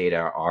looking at data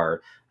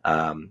are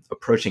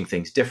approaching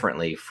things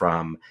differently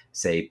from,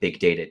 say, big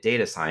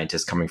data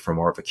scientists coming from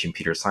more of a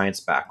computer science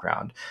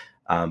background.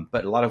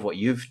 But a lot of what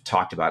you've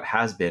talked about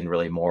has been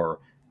really more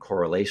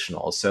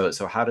correlational.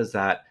 So how does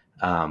that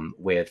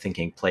way of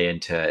thinking play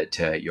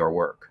into your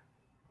work?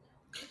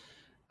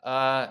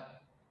 I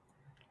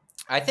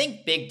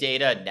think big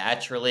data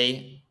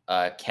naturally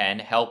can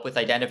help with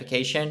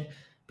identification,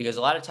 because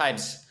a lot of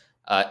times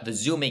the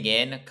zooming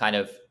in kind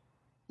of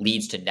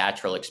leads to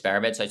natural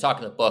experiments. I talk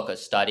in the book a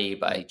study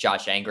by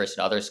Josh Angress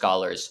and other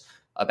scholars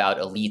about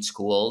elite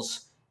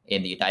schools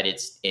in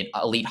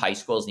elite high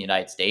schools in the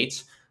United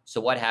States. So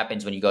what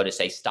happens when you go to,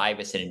 say,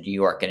 Stuyvesant in New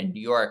York, and in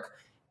New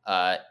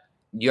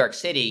York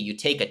City, you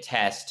take a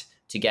test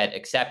to get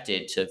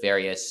accepted to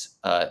various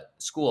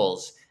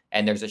schools,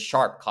 and there's a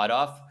sharp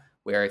cutoff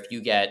where if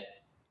you get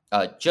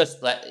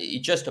just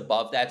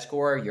above that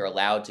score, you're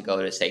allowed to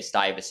go to, say,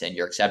 Stuyvesant.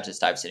 You're accepted to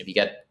Stuyvesant. If you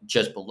get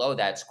just below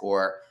that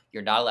score,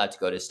 you're not allowed to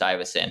go to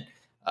Stuyvesant.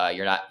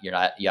 You have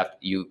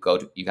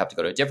to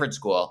go to a different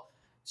school.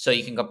 So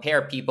you can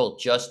compare people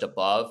just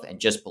above and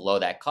just below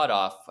that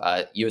cutoff.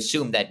 You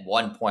assume that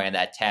 1 point on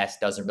that test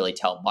doesn't really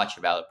tell much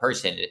about a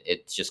person.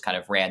 It's just kind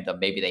of random.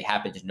 Maybe they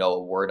happen to know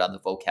a word on the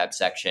vocab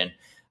section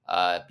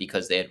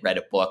because they had read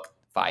a book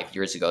 5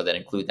 years ago that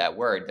include that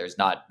word. There's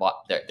not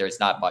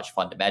much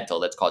fundamental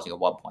that's causing a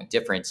 1 point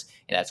difference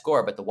in that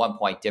score, but the 1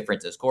 point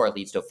difference in score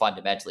leads to a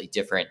fundamentally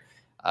different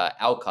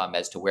outcome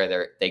as to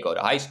where they go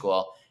to high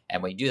school.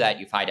 And when you do that,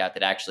 you find out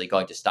that actually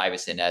going to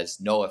Stuyvesant has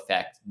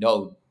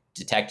no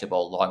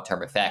detectable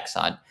long-term effects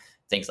on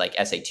things like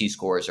SAT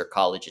scores or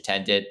college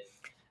attended.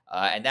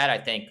 And that, I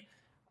think,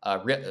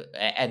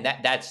 and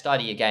that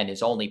study, again,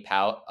 is only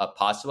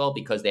possible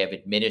because they have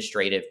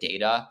administrative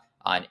data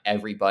on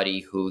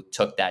everybody who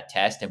took that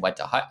test and went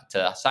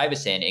to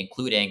Stuyvesant,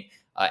 including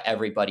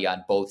everybody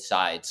on both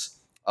sides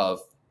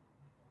of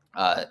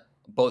the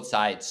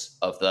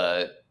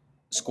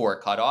score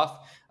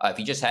cutoff. If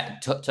you just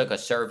took a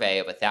survey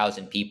of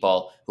 1,000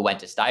 people who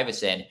went to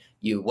Stuyvesant,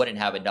 you wouldn't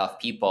have enough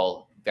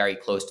people very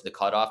close to the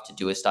cutoff to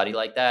do a study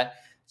like that.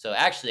 So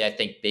actually, I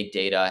think big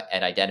data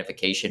and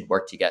identification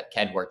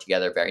can work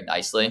together very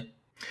nicely.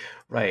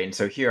 Right, and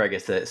so here, I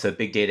guess, so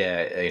big data,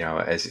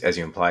 as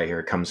you imply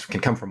here, can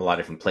come from a lot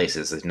of different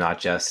places. It's not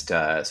just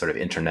sort of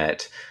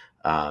internet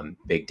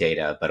big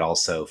data, but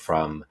also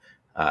from,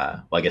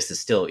 I guess it's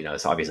still,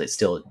 it's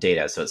still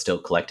data, so it's still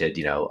collected,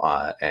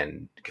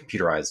 and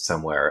computerized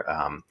somewhere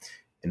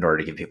in order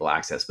to give people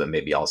access, but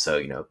maybe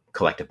also,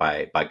 collected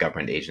by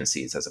government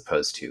agencies as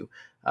opposed to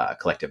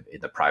collected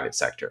in the private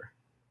sector.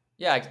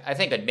 Yeah, I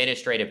think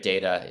administrative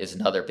data is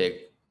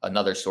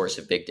another source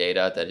of big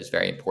data that is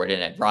very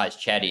important. And Raj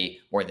Chetty,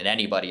 more than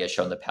anybody, has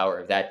shown the power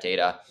of that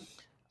data,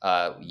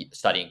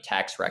 studying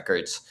tax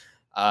records.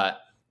 But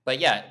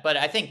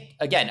I think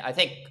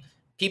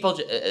people,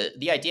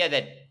 the idea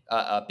that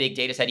a big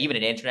data set, even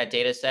an internet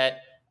data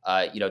set,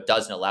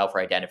 doesn't allow for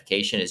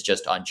identification is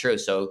just untrue.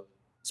 So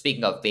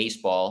speaking of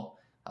baseball,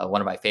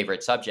 one of my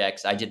favorite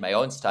subjects, I did my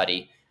own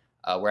study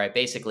where I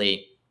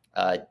basically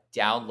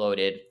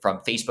downloaded from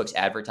Facebook's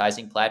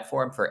advertising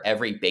platform for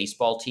every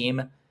baseball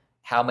team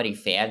how many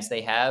fans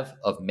they have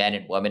of men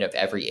and women of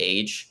every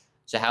age.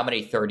 So how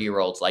many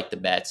 30-year-olds like the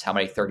Mets, how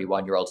many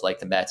 31-year-olds like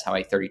the Mets, how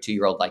many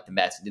 32-year-olds like the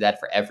Mets, and do that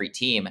for every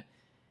team.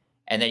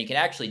 And then you can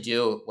actually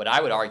do what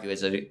I would argue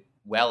is a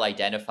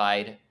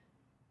well-identified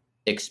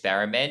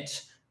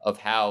experiment of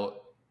how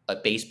a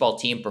baseball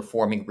team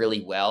performing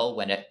really well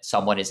when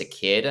someone is a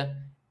kid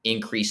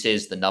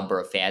increases the number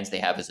of fans they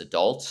have as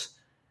adults.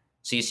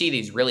 So you see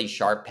these really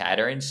sharp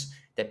patterns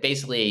that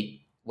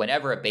basically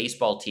whenever a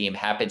baseball team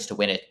happens to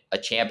win a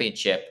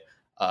championship,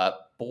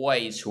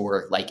 boys who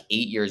are like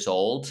 8 years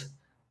old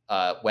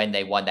when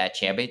they won that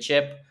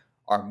championship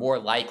are more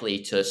likely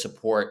to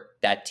support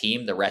that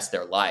team the rest of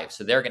their lives.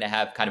 So they're going to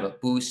have kind of a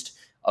boost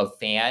of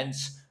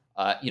fans.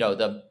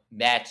 The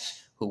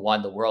Mets, who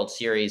won the World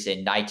Series in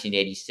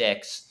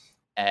 1986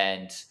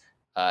 and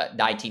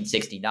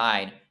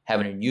 1969, have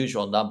an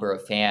unusual number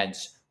of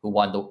fans who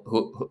won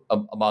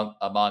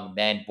among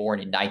men born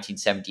in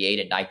 1978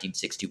 and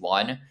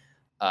 1961.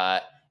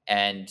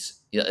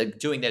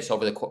 Doing this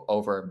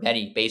over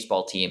many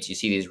baseball teams, you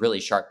see these really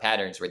sharp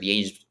patterns where the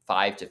age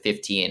 5 to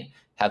 15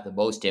 have the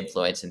most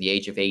influence, and the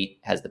age of 8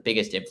 has the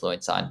biggest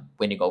influence on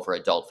winning over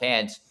adult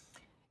fans.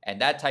 And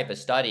that type of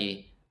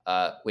study,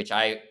 which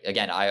I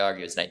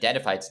argue is an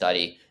identified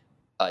study,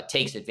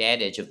 takes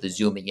advantage of the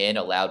zooming in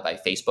allowed by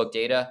Facebook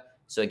data.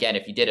 So again,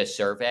 if you did a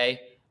survey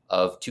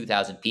of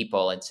 2,000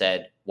 people and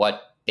said,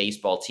 what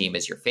baseball team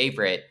is your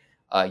favorite,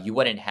 you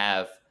wouldn't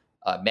have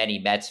many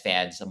Mets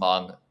fans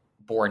among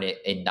born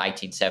in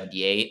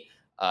 1978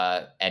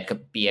 and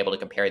be able to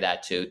compare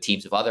that to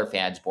teams of other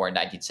fans born in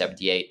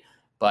 1978.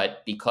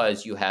 But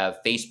because you have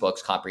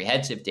Facebook's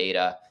comprehensive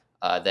data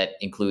that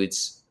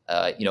includes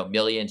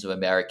millions of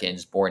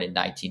Americans born in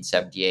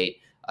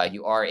 1978,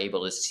 you are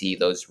able to see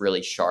those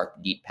really sharp,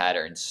 neat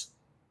patterns.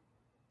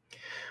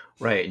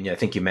 Right, and I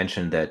think you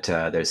mentioned that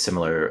there's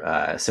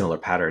similar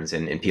patterns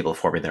in people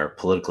forming their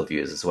political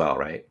views as well,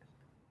 right?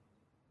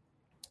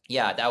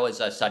 Yeah, that was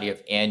a study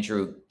of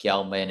Andrew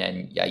Gelman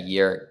and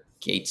Yair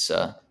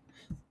Gatsa.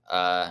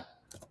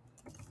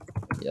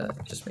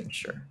 Just making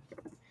sure.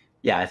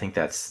 Yeah, I think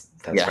that's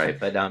right.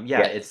 But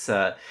it's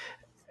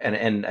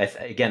and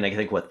again, I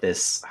think what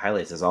this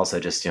highlights is also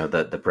just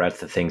the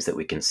breadth of things that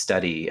we can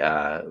study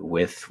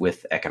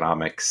with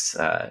economics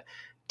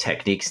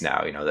techniques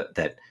now.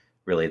 That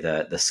really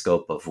the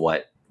scope of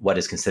what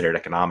is considered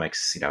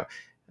economics.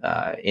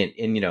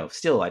 In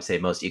still I'd say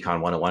most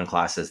Econ 101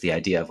 classes, the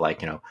idea of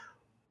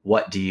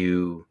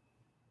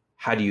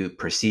how do you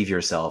perceive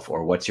yourself,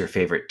 or what's your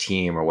favorite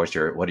team, or what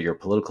are your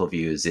political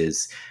views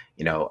is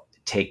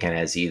taken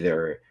as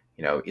either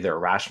a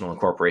rational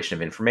incorporation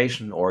of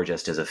information, or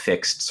just as a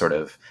fixed sort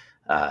of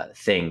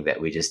thing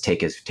that we just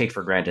take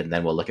for granted, and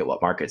then we'll look at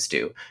what markets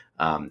do.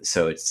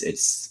 So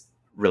it's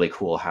really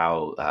cool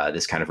how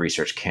this kind of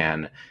research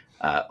can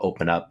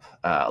open up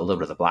a little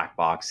bit of the black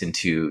box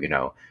into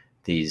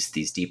these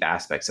deep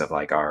aspects of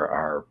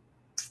our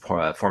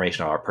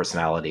formation of our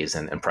personalities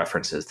and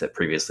preferences that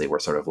previously were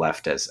sort of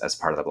left as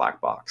part of the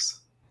black box.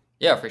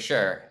 Yeah, for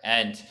sure.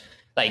 And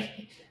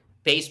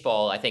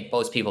baseball, I think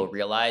most people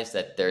realize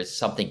that there's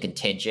something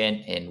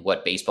contingent in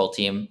what baseball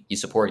team you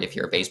support if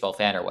you're a baseball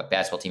fan, or what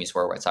basketball team you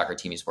support, what soccer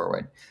team you support,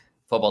 what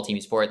football team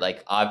you support.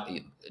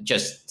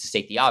 Just to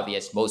state the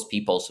obvious, most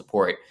people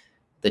support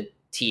the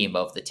team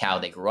of the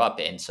town they grew up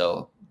in.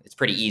 So it's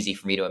pretty easy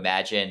for me to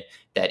imagine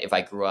that if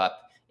I grew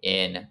up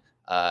in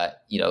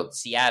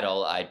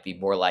Seattle, I'd be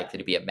more likely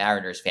to be a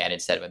Mariners fan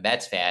instead of a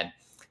Mets fan.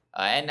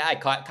 And I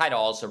kind of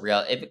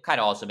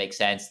also makes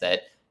sense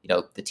that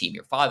the team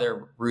your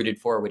father rooted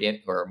for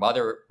or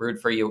mother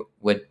rooted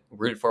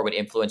for would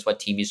influence what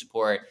team you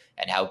support,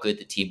 and how good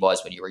the team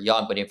was when you were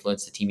young would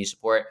influence the team you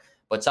support.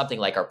 But something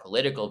like our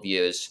political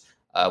views,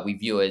 we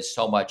view as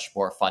so much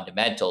more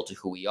fundamental to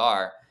who we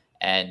are.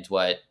 And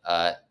what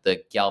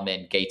the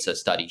Gelman-Gatsa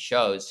study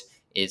shows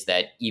is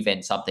that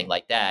even something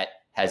like that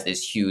has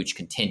this huge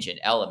contingent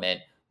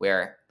element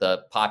where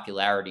the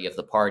popularity of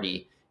the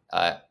party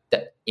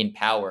in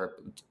power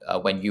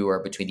when you are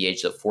between the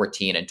ages of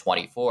 14 and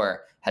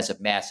 24 has a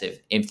massive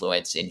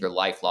influence in your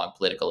lifelong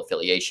political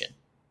affiliation.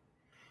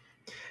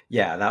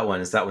 Yeah, that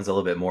one's a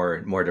little bit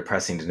more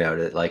depressing to know,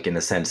 that in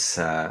a sense,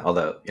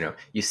 although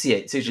you see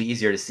it, it's usually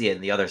easier to see it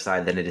on the other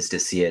side than it is to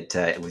see it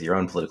with your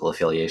own political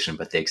affiliation.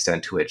 But the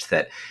extent to which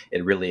that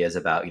it really is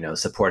about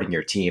supporting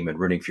your team and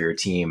rooting for your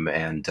team,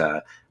 and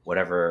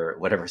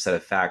whatever set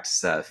of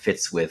facts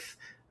fits with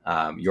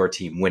your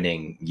team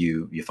winning,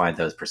 you find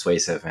those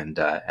persuasive and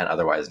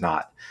otherwise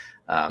not.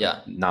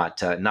 Not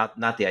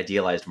the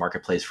idealized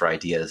marketplace for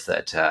ideas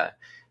that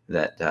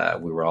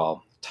we were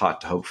all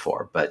taught to hope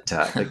for, but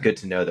good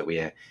to know that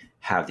we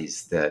have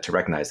these, to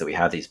recognize that we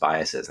have these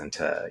biases, and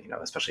to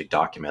especially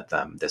document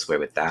them this way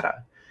with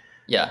data.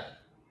 Yeah,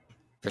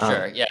 for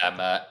sure.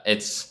 Yeah,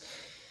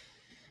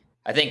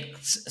 I think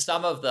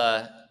some of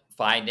the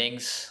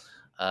findings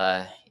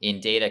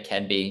in data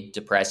can be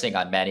depressing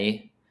on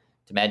many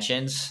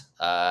dimensions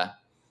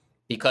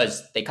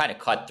because they kind of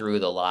cut through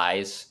the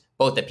lies,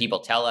 both that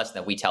people tell us and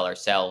that we tell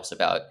ourselves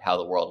about how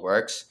the world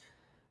works.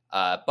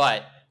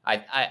 But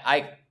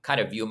I kind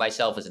of view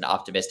myself as an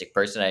optimistic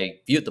person. I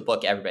viewed the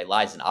book Everybody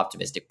Lies as an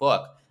optimistic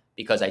book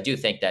because I do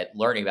think that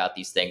learning about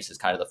these things is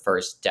kind of the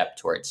first step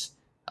towards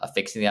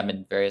fixing them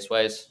in various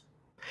ways.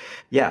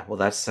 Yeah, well,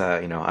 that's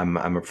I'm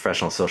a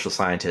professional social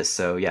scientist,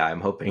 so yeah,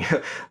 I'm hoping,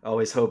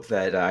 always hope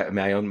that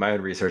my own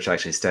research, I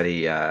actually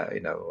study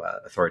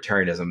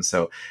authoritarianism.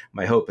 So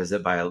my hope is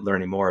that by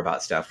learning more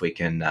about stuff, we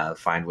can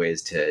find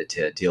ways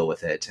to deal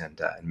with it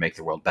and make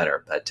the world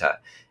better. But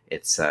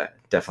it's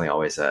definitely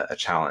always a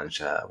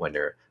challenge when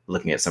you're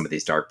looking at some of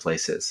these dark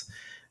places.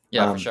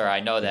 Yeah, for sure. I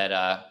know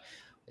that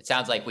it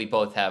sounds like we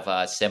both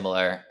have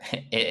similar.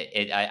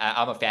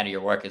 I'm a fan of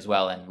your work as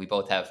well, and we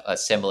both have a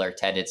similar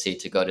tendency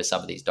to go to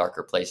some of these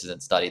darker places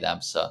and study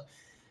them. So,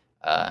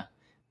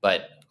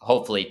 but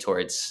hopefully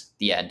towards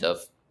the end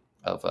of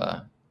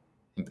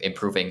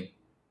improving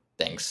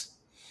things.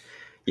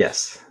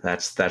 Yes,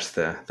 that's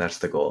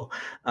the goal.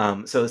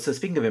 So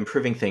speaking of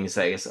improving things,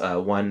 I guess I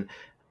wanted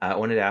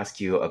to ask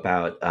you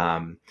about,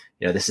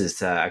 this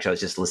is actually I was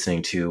just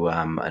listening to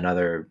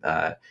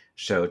another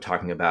show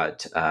talking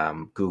about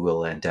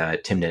Google and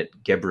Timnit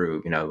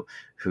Gebru,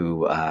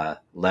 who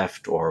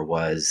left or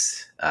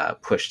was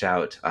pushed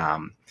out,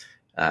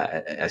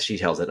 as she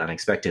tells it,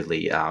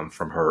 unexpectedly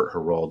from her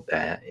role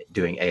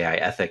doing AI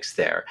ethics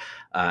there,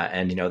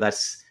 and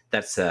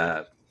that's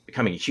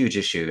becoming a huge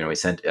issue. We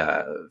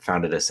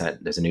founded there's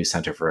a new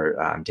Center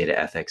for Data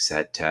Ethics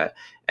at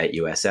at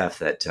USF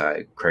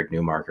that Craig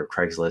Newmark of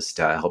Craigslist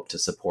helped to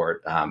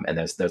support. And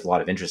there's a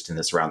lot of interest in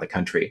this around the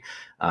country.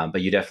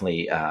 But you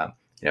definitely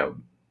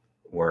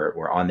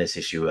were on this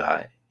issue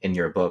in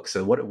your book.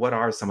 So what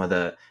are some of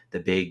the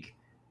big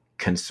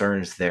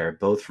concerns there,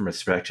 both from a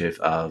perspective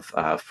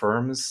of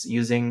firms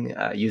using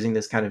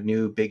this kind of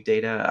new big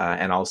data,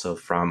 and also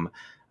from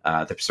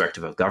the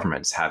perspective of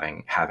governments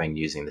having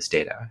using this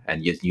data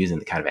and using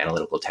the kind of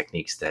analytical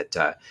techniques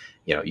that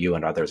you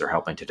and others are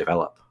helping to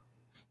develop?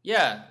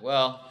 Yeah,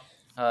 well,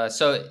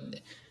 so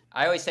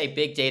I always say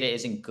big data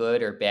isn't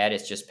good or bad;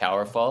 it's just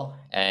powerful,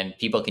 and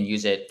people can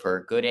use it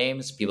for good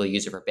aims. People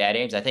use it for bad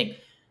aims. I think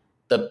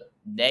the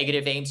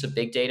negative aims of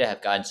big data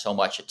have gotten so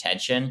much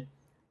attention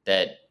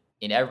that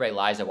in Everyday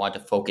Lies, I want to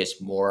focus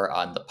more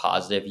on the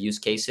positive use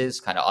cases,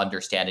 kind of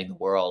understanding the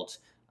world,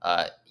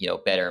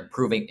 better,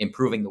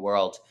 improving the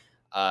world,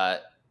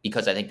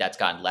 because I think that's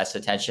gotten less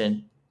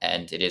attention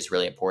and it is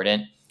really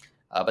important.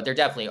 But there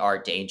definitely are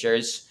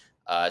dangers.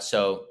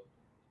 So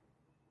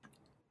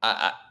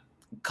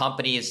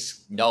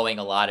companies knowing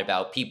a lot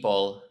about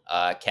people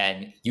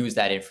can use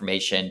that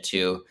information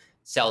to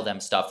sell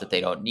them stuff that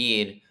they don't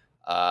need,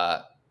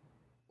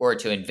 or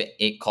to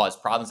cause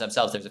problems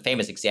themselves. There's a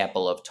famous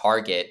example of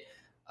Target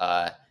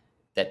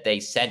that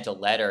they sent a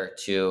letter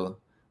to,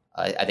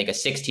 I think, a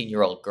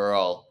 16-year-old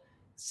girl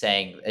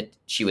saying that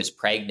she was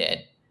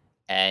pregnant,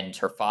 and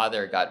her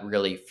father got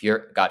really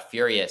got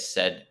furious,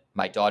 said,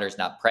 "My daughter's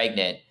not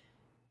pregnant,"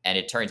 and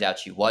it turns out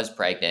she was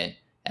pregnant.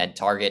 And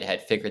Target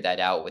had figured that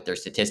out with their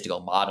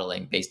statistical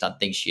modeling based on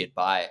things she had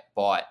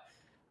bought.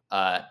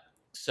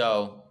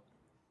 So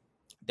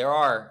there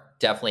are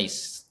definitely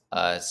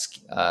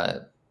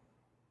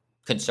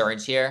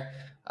concerns here.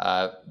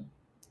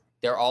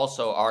 There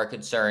also are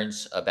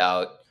concerns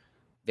about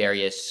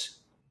various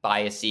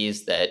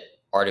biases that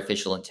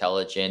artificial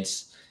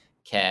intelligence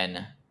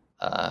can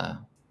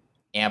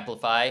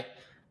amplify.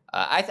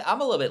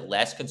 I'm a little bit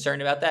less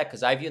concerned about that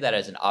because I view that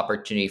as an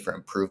opportunity for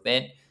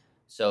improvement.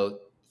 So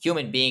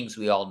human beings,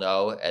 we all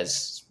know,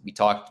 as we've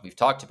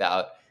talked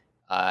about,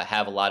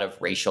 have a lot of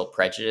racial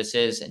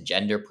prejudices and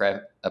gender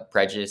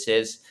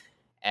prejudices,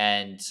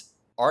 and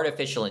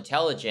artificial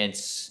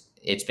intelligence,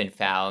 it's been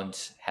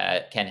found,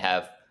 can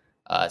have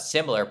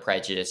similar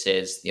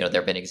prejudices. There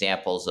have been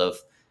examples of,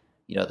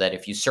 that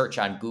if you search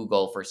on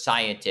Google for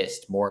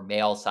scientists, more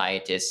male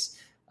scientists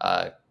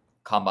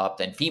come up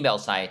than female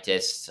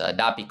scientists,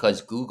 not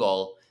because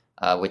Google,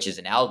 which is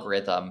an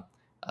algorithm,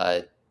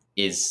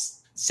 is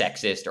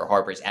sexist or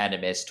harbors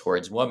animus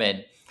towards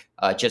women,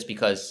 just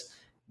because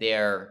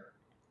they're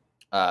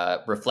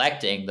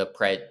reflecting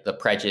the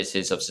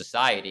prejudices of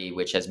society,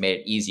 which has made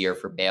it easier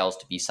for males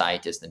to be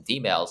scientists than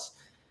females.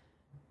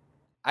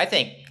 I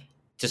think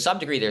to some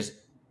degree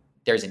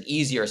there's an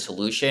easier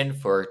solution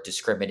for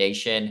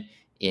discrimination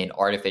in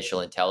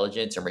artificial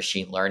intelligence or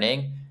machine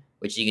learning,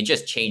 which you can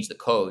just change the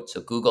code.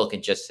 So Google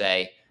can just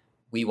say,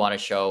 we want to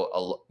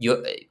show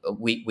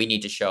we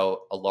need to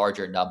show a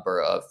larger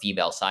number of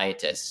female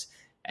scientists,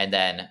 and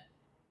then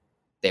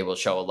they will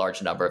show a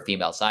large number of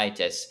female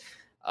scientists.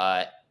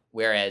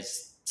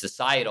 Whereas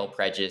societal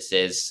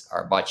prejudices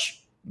are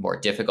much more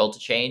difficult to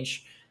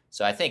change.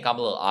 So I think I'm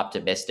a little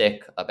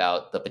optimistic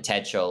about the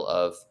potential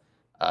of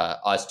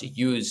us to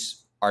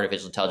use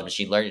artificial intelligence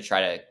machine learning to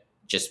try to,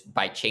 just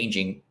by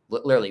changing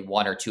literally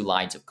one or two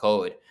lines of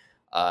code,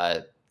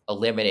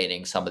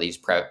 eliminating some of these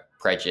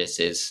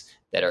prejudices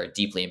that are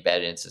deeply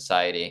embedded in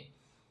society.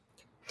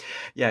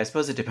 Yeah, I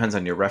suppose it depends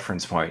on your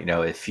reference point.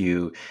 If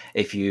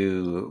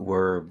you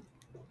were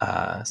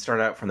start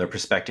out from the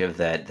perspective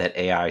that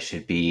AI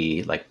should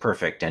be like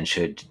perfect and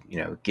should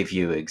give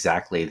you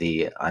exactly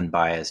the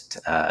unbiased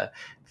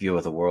view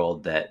of the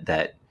world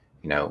that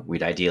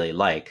we'd ideally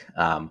like,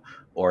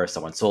 or if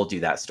someone sold you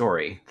that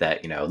story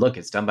that look,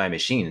 it's done by a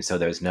machine, so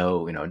there's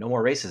no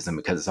more racism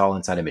because it's all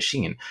inside a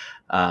machine,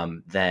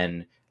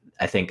 then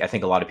I think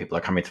a lot of people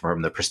are coming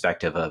from the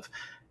perspective of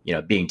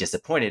being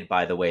disappointed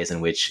by the ways in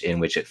which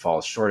it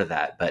falls short of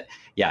that. But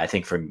yeah, I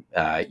think from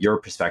your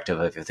perspective,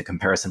 if the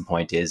comparison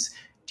point is,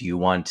 do you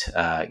want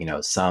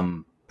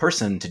some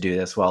person to do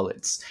this? Well,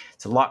 it's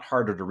a lot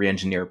harder to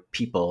re-engineer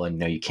people,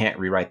 and you can't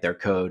rewrite their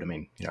code. I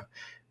mean,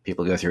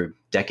 people go through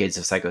decades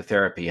of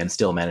psychotherapy and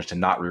still manage to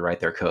not rewrite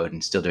their code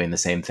and still doing the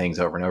same things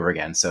over and over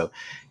again. So,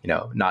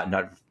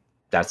 not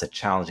that's a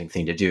challenging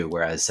thing to do.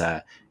 Whereas,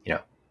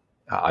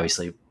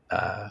 obviously,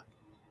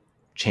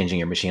 changing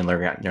your machine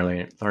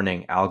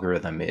learning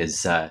algorithm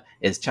is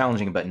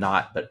challenging, but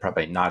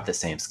probably not at the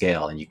same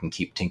scale. And you can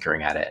keep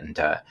tinkering at it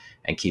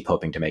and keep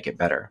hoping to make it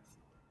better.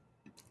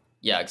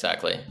 Yeah,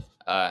 exactly.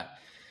 There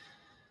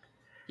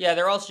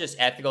are also just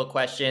ethical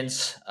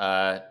questions.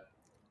 I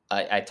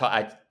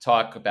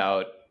talk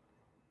about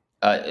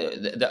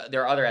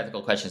there are other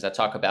ethical questions that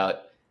talk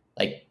about,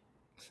 like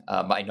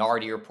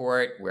Minority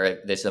Report,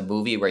 where there's a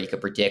movie where you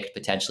could predict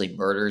potentially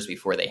murders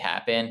before they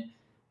happen,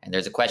 and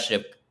there's a question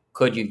of,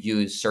 could you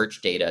use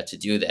search data to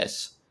do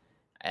this,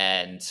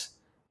 and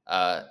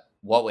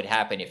what would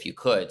happen if you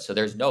could? So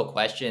there's no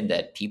question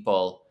that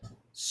people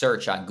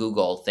search on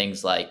Google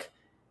things like,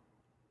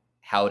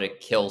 how to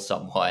kill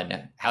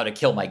someone, how to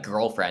kill my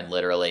girlfriend,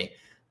 literally,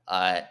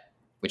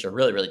 which are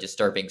really, really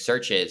disturbing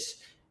searches.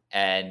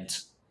 And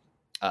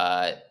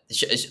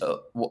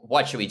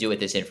what should we do with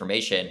this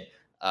information?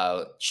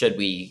 Should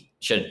the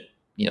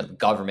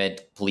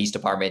government, police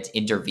departments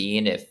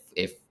intervene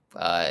if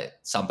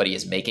somebody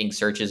is making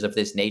searches of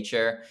this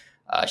nature?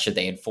 Should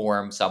they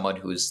inform someone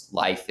whose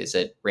life is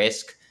at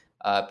risk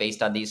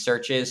based on these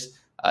searches?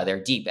 There are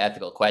deep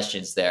ethical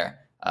questions there.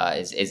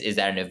 Is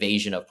that an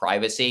invasion of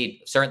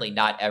privacy? Certainly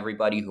not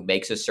everybody who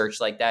makes a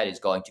search like that is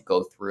going to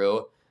go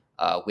through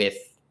with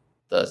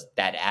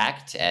that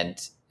act.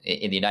 And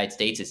in the United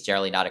States, it's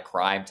generally not a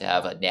crime to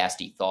have a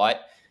nasty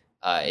thought.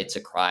 It's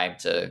a crime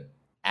to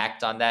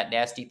act on that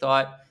nasty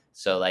thought.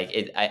 So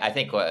I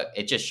think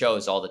it just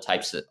shows all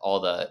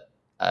the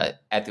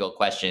ethical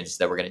questions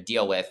that we're going to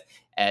deal with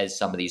as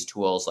some of these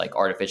tools like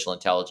artificial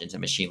intelligence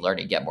and machine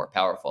learning get more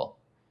powerful.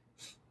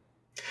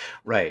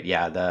 Right.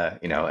 Yeah.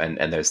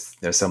 And there's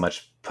so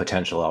much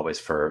potential always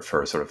for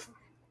sort of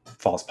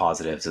false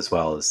positives, as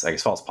well as, I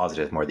guess, false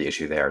positives more the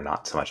issue there,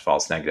 not so much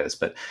false negatives.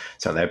 But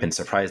so I've been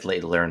surprised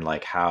lately to learn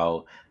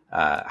how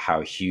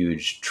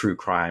huge true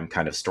crime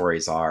kind of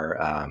stories are,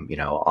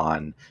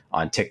 on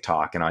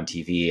TikTok and on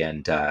TV,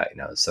 and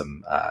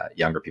some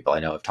younger people I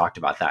know have talked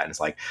about that, and it's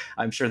like,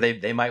 I'm sure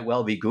they might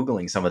well be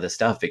Googling some of this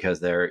stuff because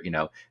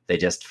they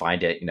just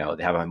find it,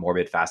 they have a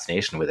morbid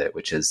fascination with it,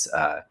 which is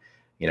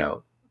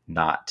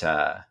not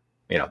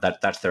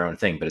that's their own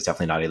thing, but it's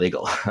definitely not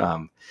illegal.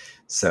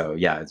 So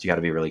yeah, you got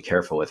to be really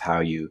careful with how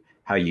you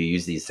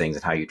use these things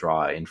and how you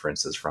draw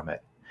inferences from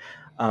it.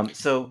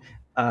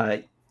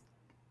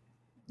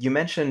 You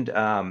mentioned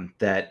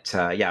that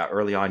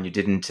early on you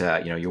didn't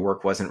your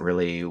work wasn't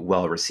really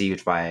well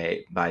received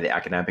by the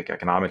academic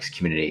economics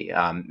community.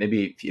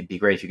 Maybe it'd be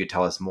great if you could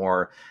tell us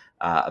more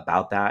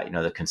about that.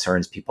 The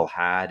concerns people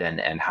had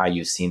and how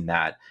you've seen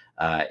that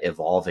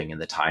evolving in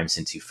the time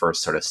since you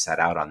first sort of set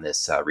out on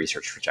this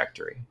research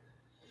trajectory.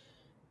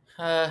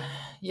 So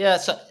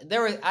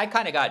I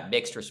kind of got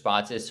mixed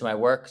responses to my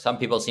work. Some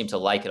people seem to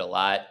like it a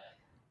lot.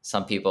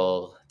 Some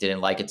people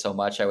didn't like it so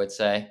much, I would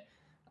say.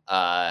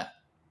 I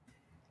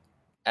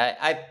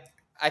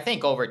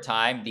think over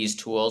time, these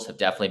tools have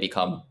definitely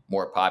become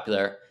more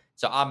popular.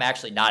 So I'm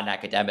actually not an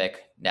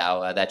academic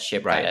now. That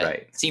ship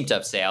seemed to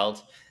have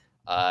sailed.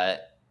 But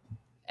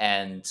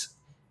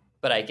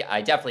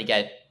I definitely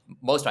get,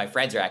 most of my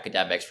friends are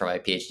academics from my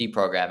PhD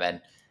program, and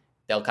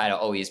they'll kind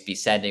of always be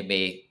sending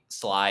me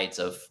slides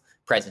of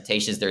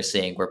presentations they're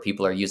seeing where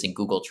people are using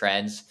Google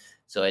Trends.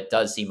 So it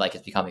does seem like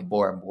it's becoming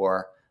more and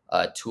more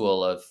a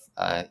tool of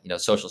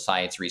social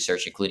science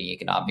research, including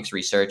economics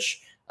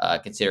research,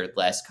 considered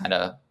less kind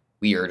of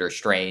weird or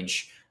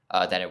strange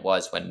than it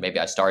was when maybe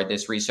I started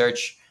this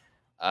research.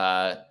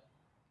 I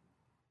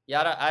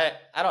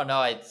don't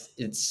know.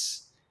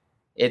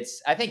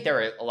 It's I think there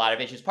were a lot of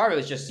issues. Part of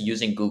it was just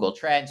using Google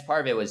Trends.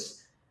 Part of it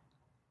was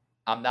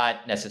I'm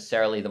not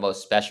necessarily the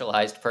most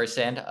specialized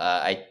person.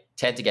 I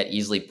tend to get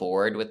easily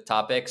bored with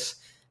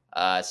topics.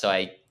 So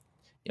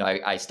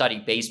I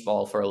studied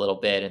baseball for a little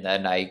bit, and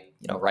then I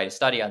write a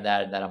study on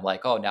that, and then I'm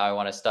like, oh, now I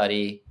want to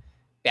study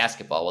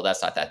basketball. Well,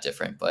 that's not that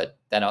different. But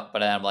then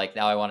I'm like,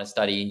 now I want to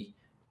study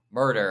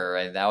murder,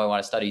 and now I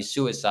want to study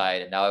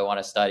suicide, and now I want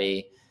to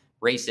study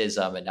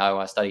racism, and now I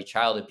want to study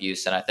child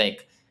abuse. And I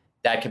think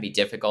that can be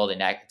difficult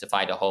to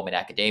find a home in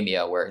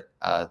academia where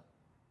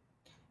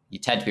you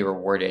tend to be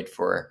rewarded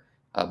for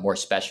more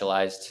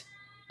specialized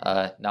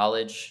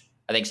knowledge.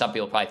 I think some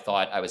people probably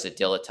thought I was a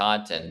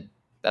dilettante, and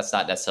that's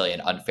not necessarily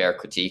an unfair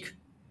critique.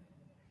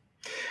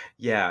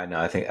 Yeah, no,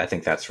 I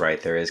think that's right.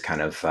 There is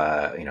kind of,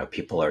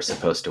 people are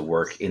supposed to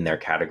work in their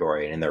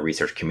category and in their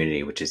research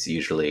community, which is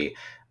usually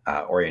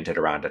oriented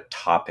around a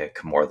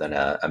topic more than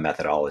a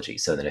methodology.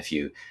 So then if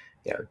you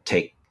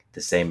take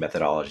the same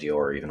methodology,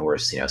 or even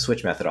worse,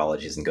 switch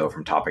methodologies and go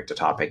from topic to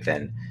topic,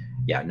 then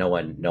no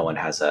one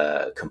has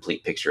a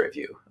complete picture of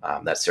you.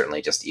 That's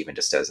certainly just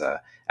as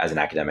an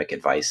academic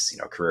advice,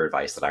 career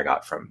advice that I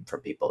got from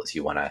people is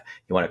you want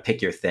to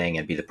pick your thing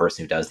and be the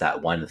person who does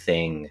that one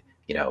thing,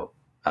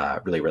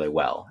 really, really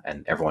well.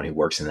 And everyone who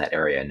works in that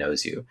area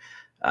knows you.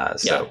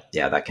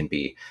 That can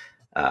be,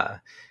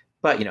 but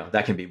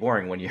that can be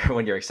boring when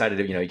you're excited,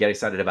 you get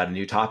excited about a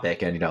new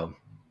topic, and,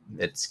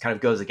 it kind of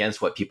goes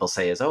against what people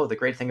say is, oh, the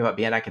great thing about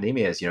being in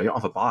academia is, you don't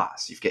have a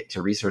boss. You get to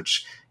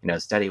research,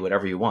 study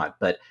whatever you want.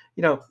 But,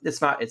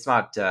 it's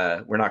not,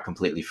 we're not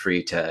completely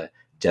free to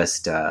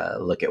just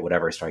look at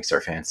whatever strikes our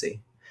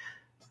fancy.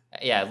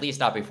 Yeah, at least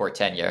not before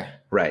tenure.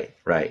 Right.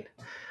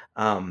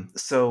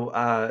 So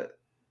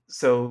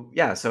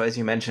as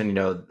you mentioned,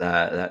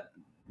 that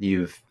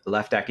you've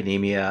left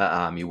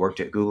academia, you worked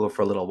at Google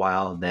for a little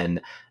while, and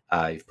then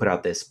you've put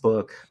out this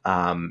book.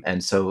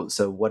 And so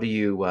what are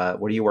you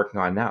working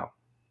on now?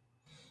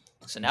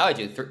 So now I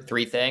do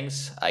three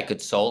things. I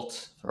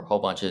consult for a whole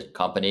bunch of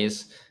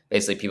companies.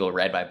 Basically, people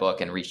read my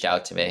book and reached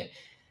out to me,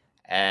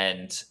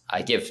 and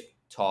I give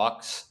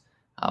talks.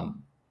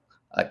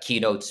 A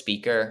keynote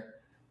speaker,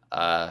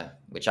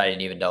 which I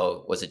didn't even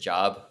know was a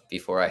job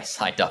before I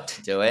signed up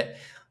to do it.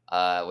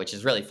 which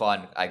is really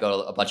fun. I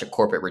go to a bunch of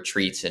corporate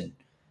retreats in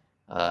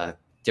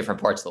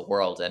different parts of the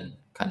world and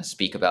kind of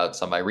speak about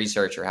some of my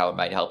research or how it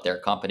might help their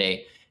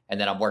company. And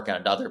then I'm working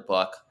on another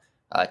book,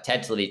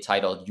 tentatively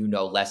titled "You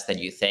Know Less Than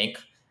You Think,"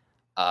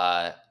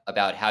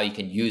 about how you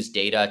can use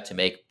data to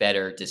make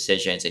better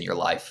decisions in your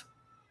life.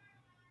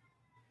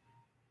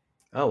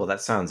 Oh, well,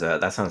 that sounds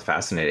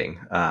fascinating.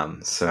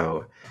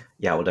 So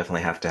yeah, we'll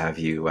definitely have to have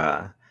you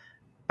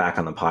back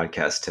on the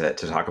podcast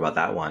to talk about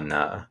that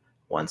one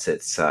once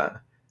it's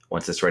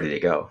ready to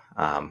go.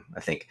 I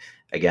think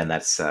again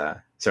that's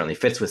certainly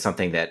fits with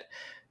something that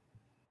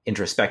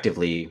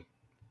introspectively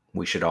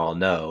we should all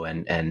know,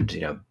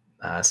 and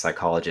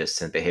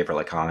psychologists and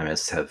behavioral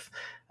economists have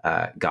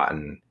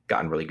gotten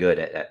really good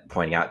at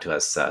pointing out to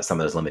us some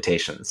of those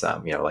limitations.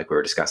 Like we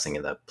were discussing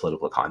in the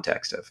political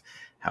context of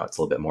how it's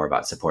a little bit more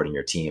about supporting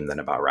your team than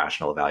about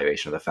rational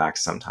evaluation of the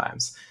facts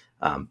sometimes.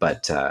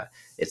 But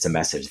it's a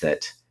message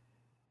that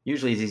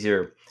usually is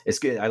easier. It's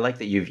good. I like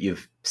that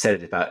you've said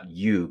it about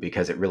you,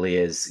 because it really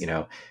is,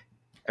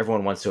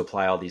 everyone wants to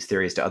apply all these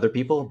theories to other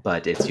people,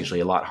 but it's usually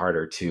a lot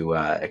harder to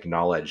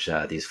acknowledge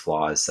these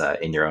flaws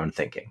in your own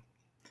thinking.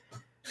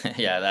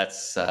 Yeah,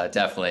 that's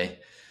definitely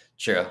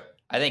true.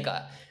 I think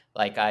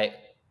a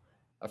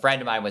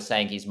friend of mine was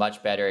saying he's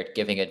much better at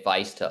giving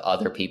advice to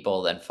other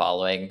people than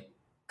following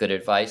good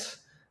advice.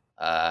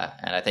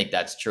 And I think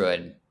that's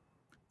true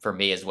for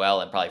me as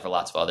well, and probably for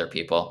lots of other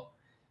people.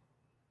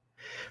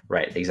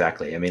 Right,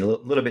 exactly. I mean, a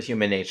little bit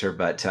human nature,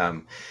 but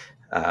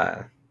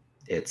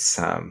it's.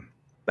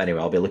 But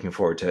anyway, I'll be looking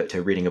forward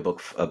to reading a book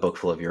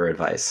full of your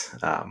advice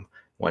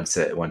once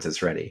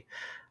it's ready.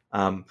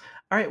 All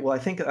right. Well, I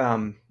think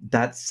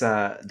that's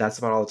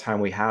about all the time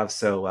we have.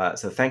 So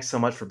thanks so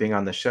much for being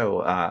on the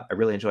show. I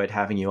really enjoyed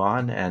having you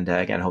on, and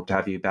again, hope to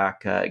have you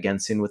back again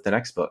soon with the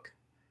next book.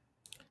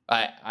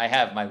 I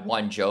have my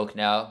one joke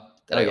now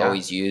that I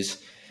always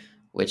use,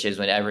 which is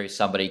whenever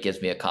somebody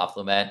gives me a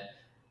compliment,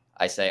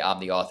 I say I'm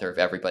the author of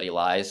Everybody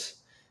Lies.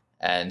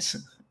 And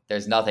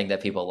there's nothing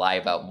that people lie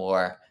about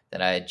more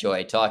than I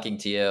enjoy talking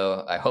to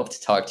you. I hope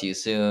to talk to you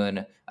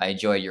soon. I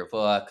enjoy your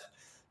book.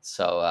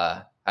 So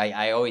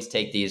I always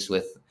take these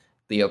with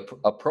the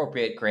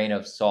appropriate grain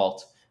of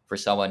salt for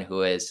someone who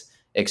has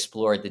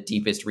explored the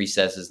deepest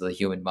recesses of the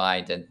human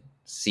mind and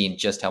seen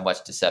just how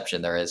much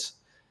deception there is.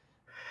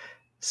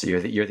 So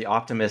you're the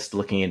optimist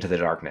looking into the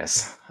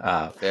darkness.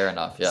 Fair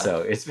enough. Yeah.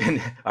 So it's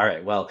been all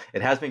right. Well,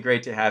 it has been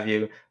great to have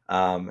you.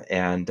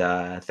 And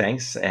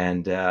thanks.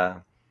 And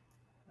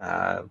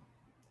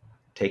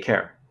take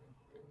care.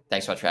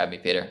 Thanks so much for having me,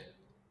 Peter.